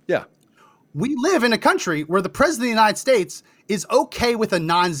 Yeah. We live in a country where the president of the United States is okay with a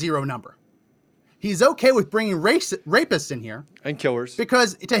non-zero number. He's okay with bringing rapists in here. And killers.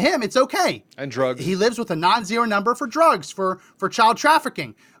 Because to him, it's okay. And drugs. He lives with a non-zero number for drugs, for child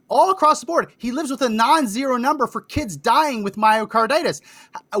trafficking. All across the board. He lives with a non-zero number for kids dying with myocarditis.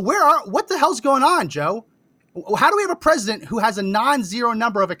 What the hell's going on, Joe? How do we have a president who has a non-zero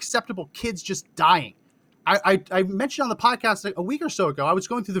number of acceptable kids just dying? I mentioned on the podcast a week or so ago, I was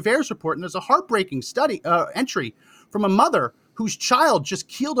going through the VAERS report, and there's a heartbreaking entry from a mother whose child just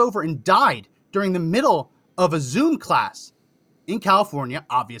keeled over and died during the middle of a Zoom class in California,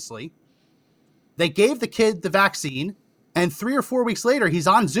 obviously. They gave the kid the vaccine, and 3 or 4 weeks later, he's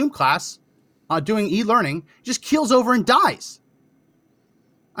on Zoom class doing e-learning, just keels over and dies.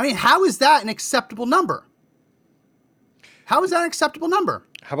 I mean, how is that an acceptable number? How is that an acceptable number?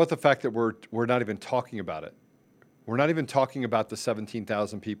 How about the fact that we're not even talking about it? We're not even talking about the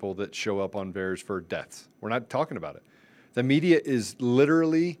 17,000 people that show up on VAERS for deaths. We're not talking about it. The media is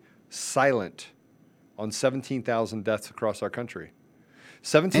literally silent on 17,000 deaths across our country.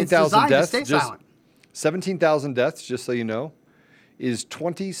 17,000 deaths. 17,000 deaths, just so you know, is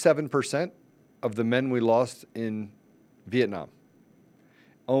 27% of the men we lost in Vietnam.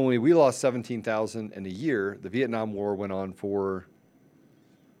 Only we lost 17,000 in a year. The Vietnam War went on for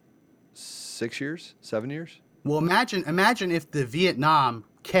 6 years, 7 years. Well, imagine if the Vietnam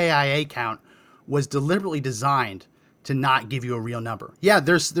KIA count was deliberately designed to not give you a real number. Yeah,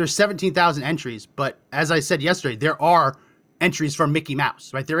 there's 17,000 entries, but as I said yesterday, there are entries from Mickey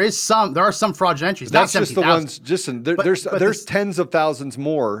Mouse, right? There are some fraudulent entries. That's just the ones. There's tens of thousands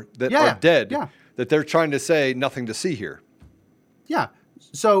more that are dead that they're trying to say nothing to see here. Yeah.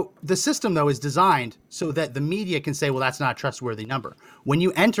 So the system, though, is designed so that the media can say, well, that's not a trustworthy number. When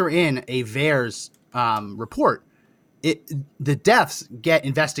you enter in a VAERS report, the deaths get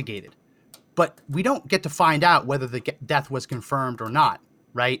investigated, but we don't get to find out whether the death was confirmed or not,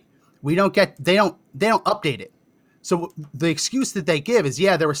 right? They don't update it. So the excuse that they give is,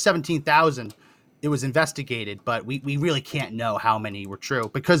 there were 17,000. It was investigated, but we really can't know how many were true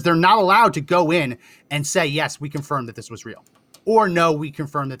because they're not allowed to go in and say, yes, we confirmed that this was real. Or no, we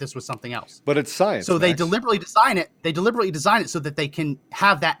confirm that this was something else. But it's science. So they deliberately design it. They deliberately design it so that they can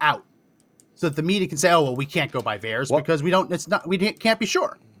have that out, so that the media can say, "Oh, well, we can't go by VAERS because we don't. It's not. We can't be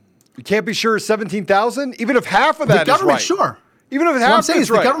sure. We can't be sure. 17,000, even if half of that is right. The government's sure. Even if half is right. What I'm saying is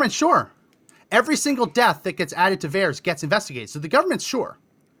the government's sure. Every single death that gets added to VAERS gets investigated. So the government's sure.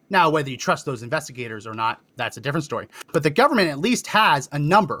 Now, whether you trust those investigators or not, that's a different story. But the government at least has a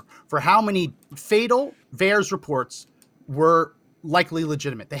number for how many fatal VAERS reports were likely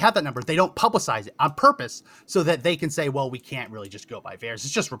legitimate. They have that number. They don't publicize it on purpose so that they can say, well, we can't really just go by VAERS.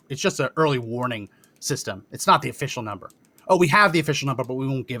 It's just an early warning system. It's not the official number. Oh, we have the official number, but we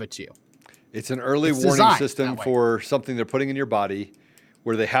won't give it to you. It's an early It's warning designed system that way. for something they're putting in your body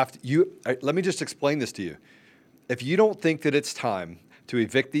where they have to. Let me just explain this to you. If you don't think that it's time to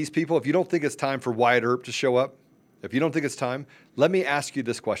evict these people, if you don't think it's time for Wyatt Earp to show up, if you don't think it's time, let me ask you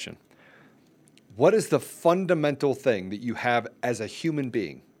this question. What is the fundamental thing that you have as a human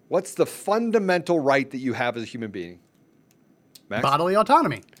being? What's the fundamental right that you have as a human being? Max? Bodily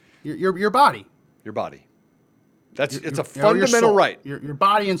autonomy. Your body. Your body. It's a Your fundamental soul. right. Your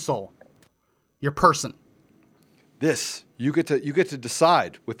body and soul. Your person. This, you get to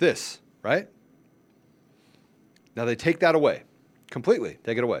decide with this, right? Now they take that away. Completely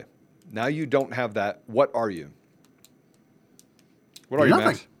take it away. Now you don't have that. What are you? What are you, Nothing.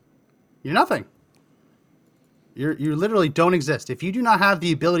 Max? You're nothing. You literally don't exist. If you do not have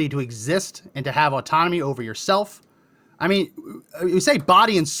the ability to exist and to have autonomy over yourself, I mean, you say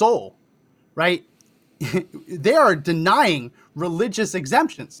body and soul, right? They are denying religious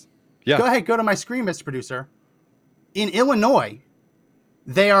exemptions. Yeah. Go ahead, go to my screen, Mr. Producer. In Illinois,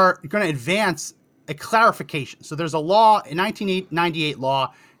 they are going to advance a clarification. So there's a law, a 1998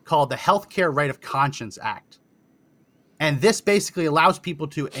 law called the Healthcare Right of Conscience Act. And this basically allows people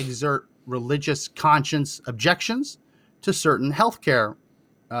to exert religious conscience objections to certain healthcare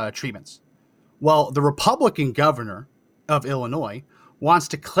treatments. Well, the Republican governor of Illinois wants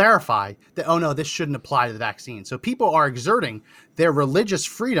to clarify that, oh no, this shouldn't apply to the vaccine. So people are exerting their religious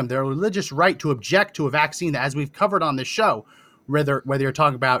freedom, their religious right to object to a vaccine that, as we've covered on this show, whether you're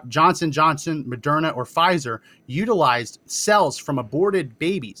talking about Johnson & Johnson, Moderna, or Pfizer, utilized cells from aborted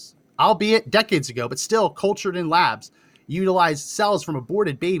babies, albeit decades ago, but still cultured in labs, utilized cells from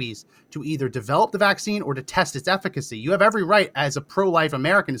aborted babies to either develop the vaccine or to test its efficacy. You have every right as a pro-life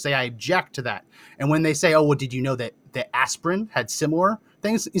American to say, I object to that. And when they say, oh, well, did you know that aspirin had similar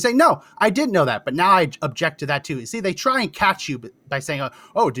things? You say, no, I didn't know that, but now I object to that too. You see, they try and catch you by saying,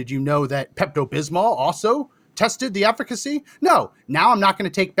 oh, did you know that Pepto-Bismol also tested the efficacy? No, now I'm not going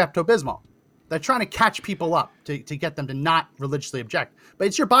to take Pepto-Bismol. They're trying to catch people up to get them to not religiously object. But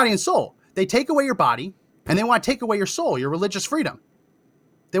it's your body and soul. They take away your body, and they want to take away your soul, your religious freedom.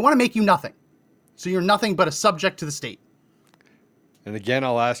 They want to make you nothing. So you're nothing but a subject to the state. And again,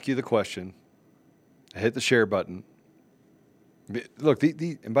 I'll ask you the question. Hit the share button. Look,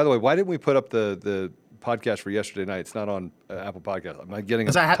 and by the way, why didn't we put up the podcast for yesterday night? It's not on Apple Podcast. I'm not getting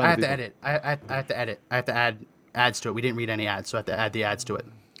Because I have to edit. I have to edit. I have to add ads to it. We didn't read any ads, so I have to add the ads to it.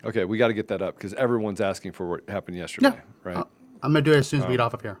 Okay, we got to get that up because everyone's asking for what happened yesterday, Yeah. right? I'm going to do it as soon as we get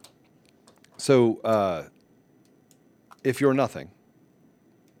off of here. So if you're nothing,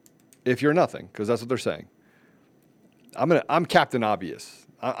 because that's what they're saying, I'm Captain Obvious.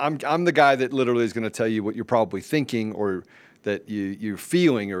 I'm the guy that literally is going to tell you what you're probably thinking or that you're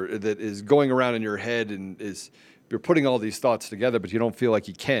feeling or that is going around in your head and you're putting all these thoughts together, but you don't feel like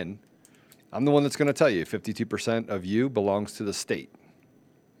you can. I'm the one that's going to tell you 52% of you belongs to the state.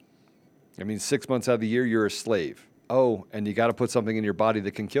 I mean, 6 months out of the year, you're a slave. Oh, and you got to put something in your body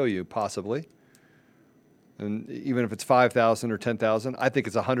that can kill you, possibly. And even if it's 5,000 or 10,000, I think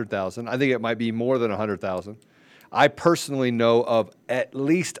it's 100,000. I think it might be more than 100,000. I personally know of at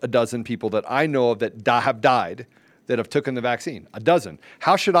least a dozen people that I know of that have died that have taken the vaccine. A dozen.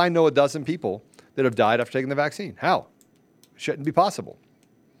 How should I know a dozen people that have died after taking the vaccine? How? Shouldn't be possible.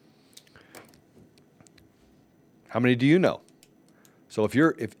 How many do you know? So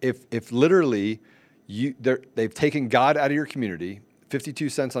if literally they've taken God out of your community, 52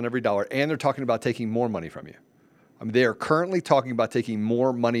 cents on every dollar, and they're talking about taking more money from you. I mean, they are currently talking about taking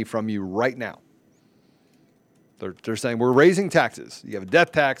more money from you right now. They're saying we're raising taxes. You have a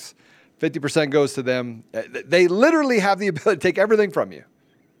death tax, 50% goes to them. They literally have the ability to take everything from you.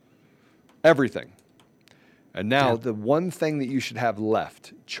 Everything. And now the one thing that you should have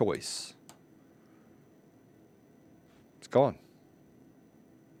left, choice. It's gone.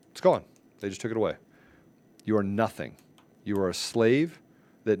 It's gone. They just took it away. You are nothing. You are a slave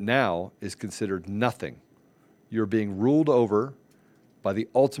that now is considered nothing. You're being ruled over by the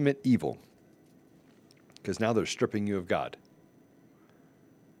ultimate evil because now they're stripping you of God.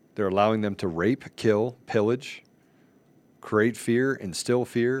 They're allowing them to rape, kill, pillage, create fear, instill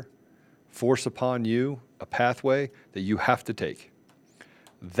fear, force upon you a pathway that you have to take.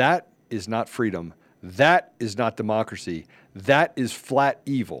 That is not freedom. That is not democracy. That is flat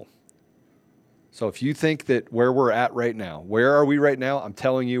evil. So if you think that where we're at right now, where are we right now? I'm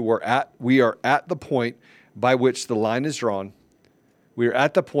telling you, we are at the point by which the line is drawn. We are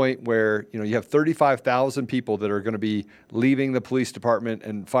at the point where you have 35,000 people that are going to be leaving the police department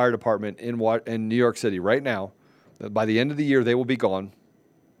and fire department in New York City right now. By the end of the year, they will be gone.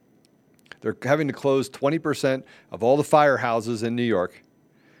 They're having to close 20% of all the firehouses in New York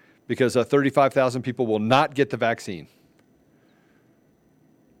because 35,000 people will not get the vaccine.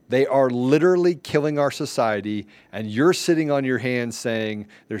 They are literally killing our society, and you're sitting on your hands saying,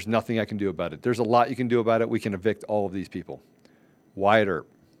 there's nothing I can do about it. There's a lot you can do about it. We can evict all of these people. Wyatt Earp.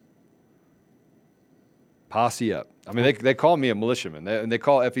 Posse up. I mean, they call me a militiaman, and they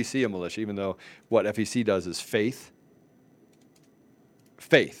call FEC a militia, even though what FEC does is faith.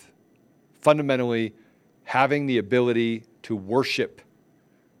 Faith. Fundamentally, having the ability to worship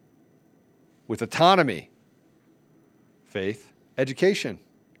with autonomy. Faith. Education.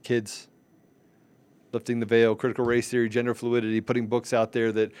 Kids. Lifting the veil, critical race theory, gender fluidity, putting books out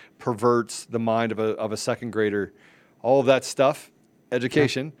there that perverts the mind of a second grader. All of that stuff.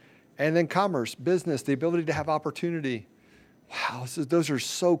 Education. Yeah. And then commerce, business, the ability to have opportunity. Wow, those are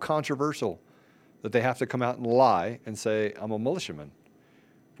so controversial that they have to come out and lie and say, I'm a militiaman.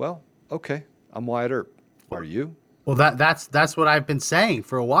 Well, okay, I'm Wyatt Earp. Are you? Well, that's what I've been saying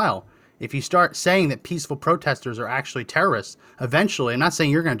for a while. If you start saying that peaceful protesters are actually terrorists, eventually, I'm not saying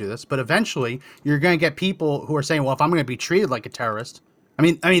you're going to do this, but eventually you're going to get people who are saying, well, if I'm going to be treated like a terrorist, I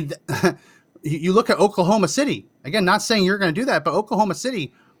mean, you look at Oklahoma City. Again, not saying you're going to do that, but Oklahoma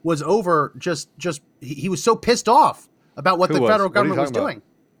City was over he was so pissed off about what the federal government was doing.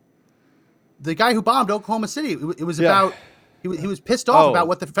 The guy who bombed Oklahoma City, it was about, he was pissed off about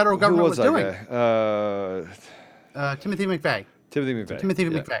what the federal government was doing. Timothy McVeigh. Timothy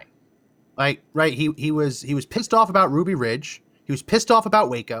McVeigh. Right. He was pissed off about Ruby Ridge. He was pissed off about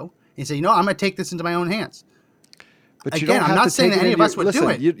Waco. He said, I'm going to take this into my own hands. But again, I'm not saying that any of us would do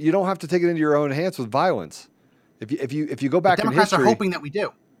it. You don't have to take it into your own hands with violence. If you go back in history, Democrats are hoping that we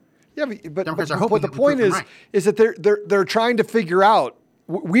do. Yeah, but the point is that they're trying to figure out.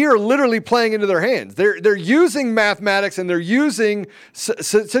 We are literally playing into their hands. They're using mathematics and they're using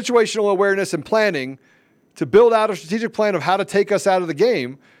situational awareness and planning to build out a strategic plan of how to take us out of the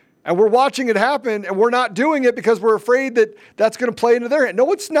game. And we're watching it happen, and we're not doing it because we're afraid that that's going to play into their hand.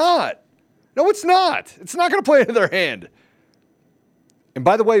 No, it's not. It's not going to play into their hand. And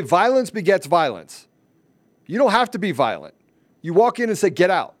by the way, violence begets violence. You don't have to be violent. You walk in and say, get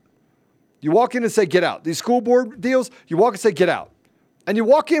out. You walk in and say, get out. These school board deals, you walk and say, get out. And you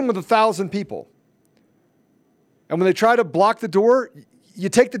walk in with 1,000 people. And when they try to block the door, you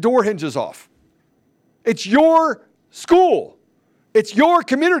take the door hinges off. It's your school. It's your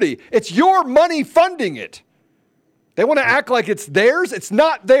community. It's your money funding it. They want to act like it's theirs. It's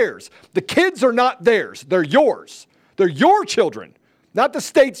not theirs. The kids are not theirs. They're yours. They're your children, not the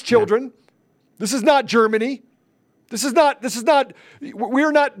state's children. This is not Germany. We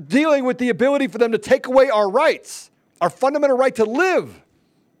are not dealing with the ability for them to take away our rights, our fundamental right to live.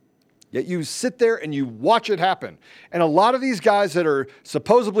 Yet you sit there and you watch it happen. And a lot of these guys that are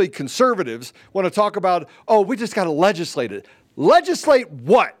supposedly conservatives want to talk about, we just got to legislate it. Legislate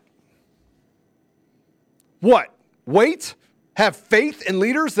what? What? Wait? Have faith in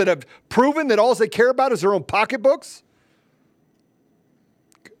leaders that have proven that all they care about is their own pocketbooks?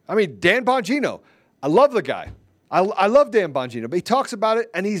 I mean, Dan Bongino, I love the guy. I love Dan Bongino, but he talks about it,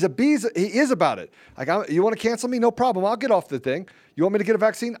 and he is about it. Like, you want to cancel me? No problem. I'll get off the thing. You want me to get a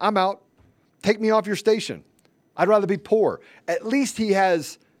vaccine? I'm out. Take me off your station. I'd rather be poor. At least he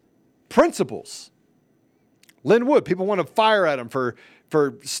has principles. Lynn Wood, people want to fire at him for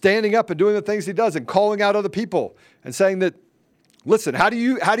standing up and doing the things he does and calling out other people and saying that, listen, how do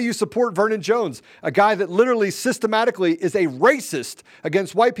you support Vernon Jones, a guy that literally systematically is a racist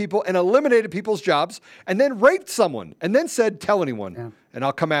against white people and eliminated people's jobs and then raped someone and then said, tell anyone and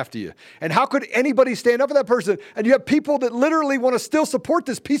I'll come after you. And how could anybody stand up for that person? And you have people that literally want to still support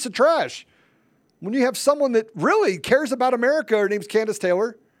this piece of trash. When you have someone that really cares about America, her name's Candace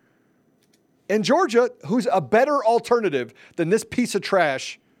Taylor, in Georgia, who's a better alternative than this piece of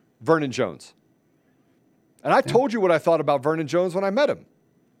trash, Vernon Jones. And I told you what I thought about Vernon Jones when I met him.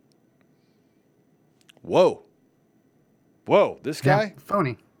 Whoa, this guy?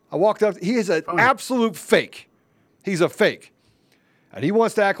 Phony. I walked up, he is an absolute fake. He's a fake. And he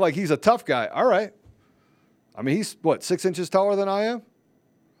wants to act like he's a tough guy. All right. I mean, he's, 6 inches taller than I am?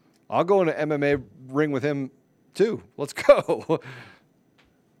 I'll go in an MMA ring with him too. Let's go.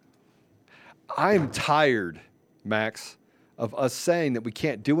 I'm tired, Max, of us saying that we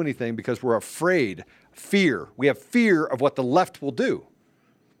can't do anything because we're afraid. Fear. We have fear of what the left will do.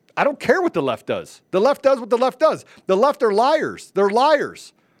 I don't care what the left does. The left does what the left does. The left are liars. They're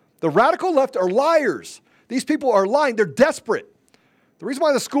liars. The radical left are liars. These people are lying. They're desperate. The reason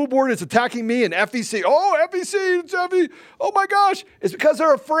why the school board is attacking me and FEC, it's FEC, oh my gosh, is because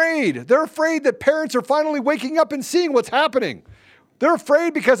they're afraid. They're afraid that parents are finally waking up and seeing what's happening. They're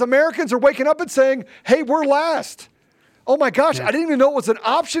afraid because Americans are waking up and saying, hey, we're last. Oh my gosh, Yeah. I didn't even know it was an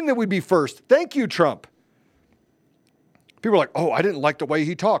option that we'd be first. Thank you, Trump. People are like, oh, I didn't like the way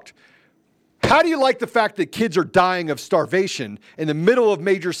he talked. How do you like the fact that kids are dying of starvation in the middle of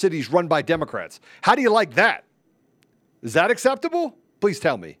major cities run by Democrats? How do you like that? Is that acceptable? Please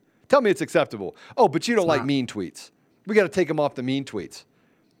tell me. Tell me it's acceptable. Oh, but you don't like mean tweets. We got to take them off the mean tweets.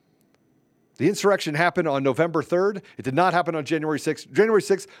 The insurrection happened on November 3rd. It did not happen on January 6th. January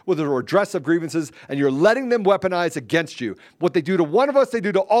 6th was a redress of grievances, and you're letting them weaponize against you. What they do to one of us, they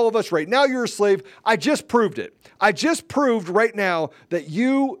do to all of us. Right now, you're a slave. I just proved it. I just proved right now that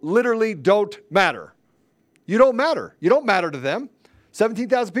you literally don't matter. You don't matter. You don't matter to them.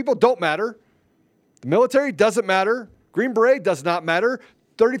 17,000 people don't matter. The military doesn't matter. Green Beret does not matter.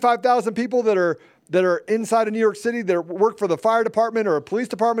 35,000 people that are inside of New York City that work for the fire department or a police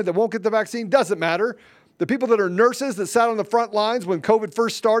department that won't get the vaccine doesn't matter. The people that are nurses that sat on the front lines when COVID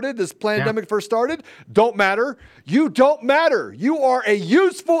first started, this pandemic first started, don't matter. You don't matter. You are a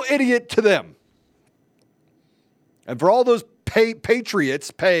useful idiot to them. And for all those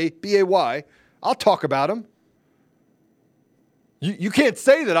patriots, P-A-Y, I'll talk about them. You can't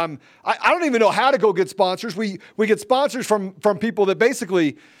say that I don't even know how to go get sponsors. We get sponsors from people that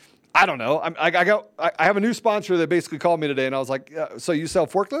basically, I don't know. I have a new sponsor that basically called me today, and I was like, so you sell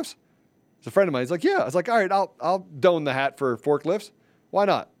forklifts? It's a friend of mine. He's like, yeah. I was like, all right, I'll don the hat for forklifts. Why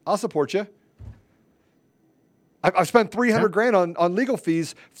not? I'll support you. I've spent $300,000 on legal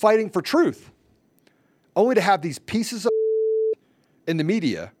fees fighting for truth, only to have these pieces of in the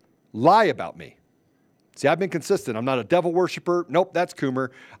media lie about me. See, I've been consistent. I'm not a devil worshiper. Nope, that's Coomer.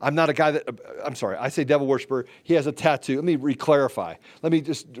 I'm not a guy that, I'm sorry, I say devil worshiper. He has a tattoo. Let me re-clarify.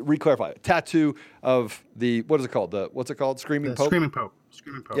 Tattoo of the, what is it called? What's it called? Screaming Pope? Screaming Pope.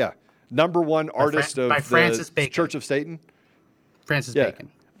 Screaming Pope. Yeah. Number one artist of the Church of Satan. Francis Bacon.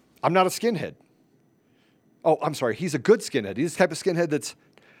 I'm not a skinhead. Oh, I'm sorry. He's a good skinhead. He's the type of skinhead that's,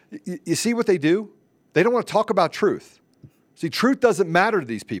 you see what they do? They don't want to talk about truth. See, truth doesn't matter to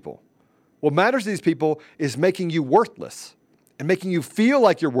these people. What matters to these people is making you worthless and making you feel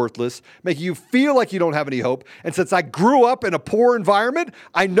like you're worthless, making you feel like you don't have any hope. And since I grew up in a poor environment,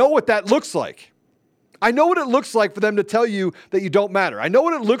 I know what that looks like. I know what it looks like for them to tell you that you don't matter. I know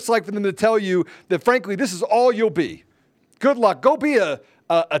what it looks like for them to tell you that, frankly, this is all you'll be. Good luck. Go be a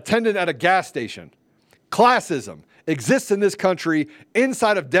attendant at a gas station. Classism exists in this country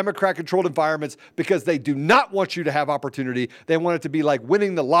inside of Democrat-controlled environments because they do not want you to have opportunity. They want it to be like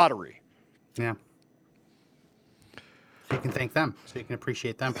winning the lottery. Yeah. So you can thank them. So you can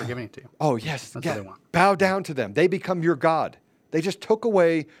appreciate them for giving it to you. Oh, yes. That's what they want. Bow down to them. They become your God. They just took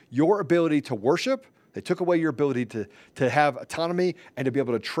away your ability to worship. They took away your ability to have autonomy and to be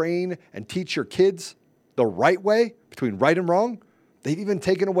able to train and teach your kids the right way between right and wrong. They've even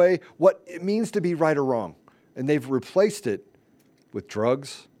taken away what it means to be right or wrong. And they've replaced it with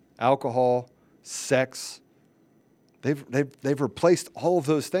drugs, alcohol, sex. They've replaced all of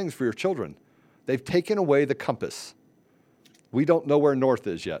those things for your children. They've taken away the compass. We don't know where north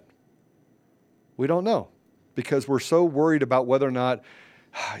is yet. We don't know because we're so worried about whether or not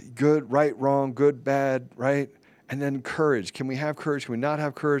good, right, wrong, good, bad, right? And then courage. Can we have courage? Can we not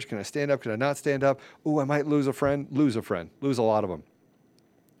have courage? Can I stand up? Can I not stand up? Ooh, I might lose a friend. Lose a friend. Lose a lot of them.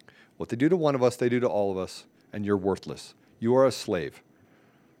 What they do to one of us, they do to all of us, and you're worthless. You are a slave.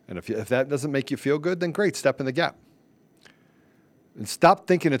 And if that doesn't make you feel good, then great, step in the gap. And stop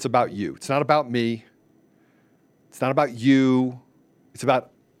thinking it's about you. It's not about me. It's not about you. It's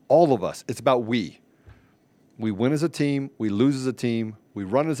about all of us. It's about we. We win as a team. We lose as a team. We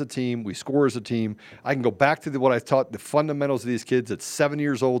run as a team. We score as a team. I can go back to what I taught the fundamentals of these kids at 7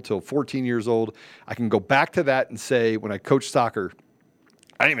 years old till 14 years old. I can go back to that and say when I coached soccer,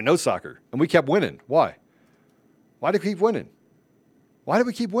 I didn't even know soccer, and we kept winning. Why? Why did we keep winning? Why did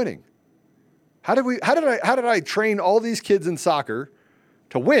we keep winning? How did I train all these kids in soccer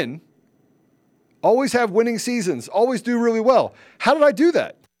to win, always have winning seasons, always do really well? How did I do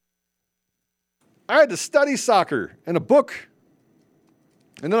that? I had to study soccer in a book.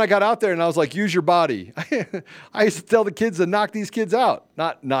 And then I got out there and I was like, use your body. I used to tell the kids to knock these kids out.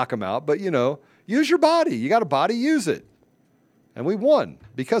 Not knock them out, but, use your body. You got a body, use it. And we won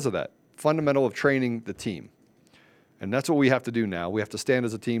because of that fundamental of training the team. And that's what we have to do now. We have to stand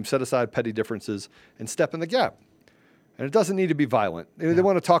as a team, set aside petty differences, and step in the gap. And it doesn't need to be violent. They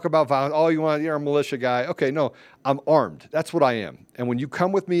want to talk about violence. Oh, you're a militia guy. Okay, no, I'm armed. That's what I am. And when you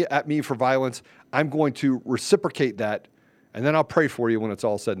come at me for violence, I'm going to reciprocate that, and then I'll pray for you when it's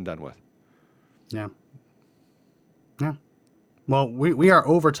all said and done with. Yeah. Yeah. Well, we are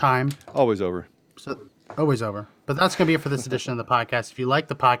over time. Always over. So always over. But that's going to be it for this edition of the podcast. If you like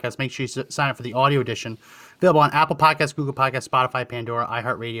the podcast, make sure you sign up for the audio edition. Available on Apple Podcasts, Google Podcasts, Spotify, Pandora,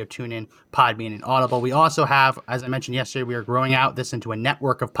 iHeartRadio, TuneIn, Podbean, and Audible. We also have, as I mentioned yesterday, we are growing out this into a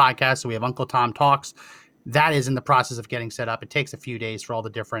network of podcasts. So we have Uncle Tom Talks. That is in the process of getting set up. It takes a few days for all the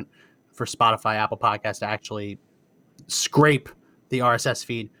different, for Spotify, Apple Podcasts to actually scrape the RSS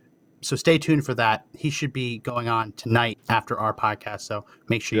feed. So stay tuned for that. He should be going on tonight after our podcast. So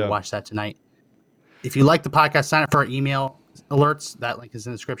make sure you watch that tonight. If you like the podcast, sign up for our email alerts. That link is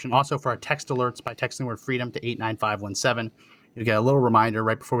in the description. Also for our text alerts by texting the word freedom to 89517. You'll get a little reminder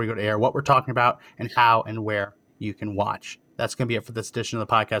right before we go to air what we're talking about and how and where you can watch. That's going to be it for this edition of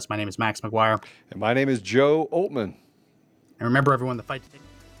the podcast. My name is Max McGuire. And my name is Joe Oltman. And remember, everyone, the fight to take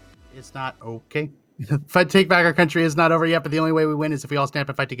is not okay. The fight to take back our country is not over yet, but the only way we win is if we all stand up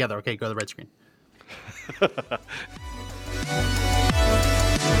and fight together. Okay, go to the red screen.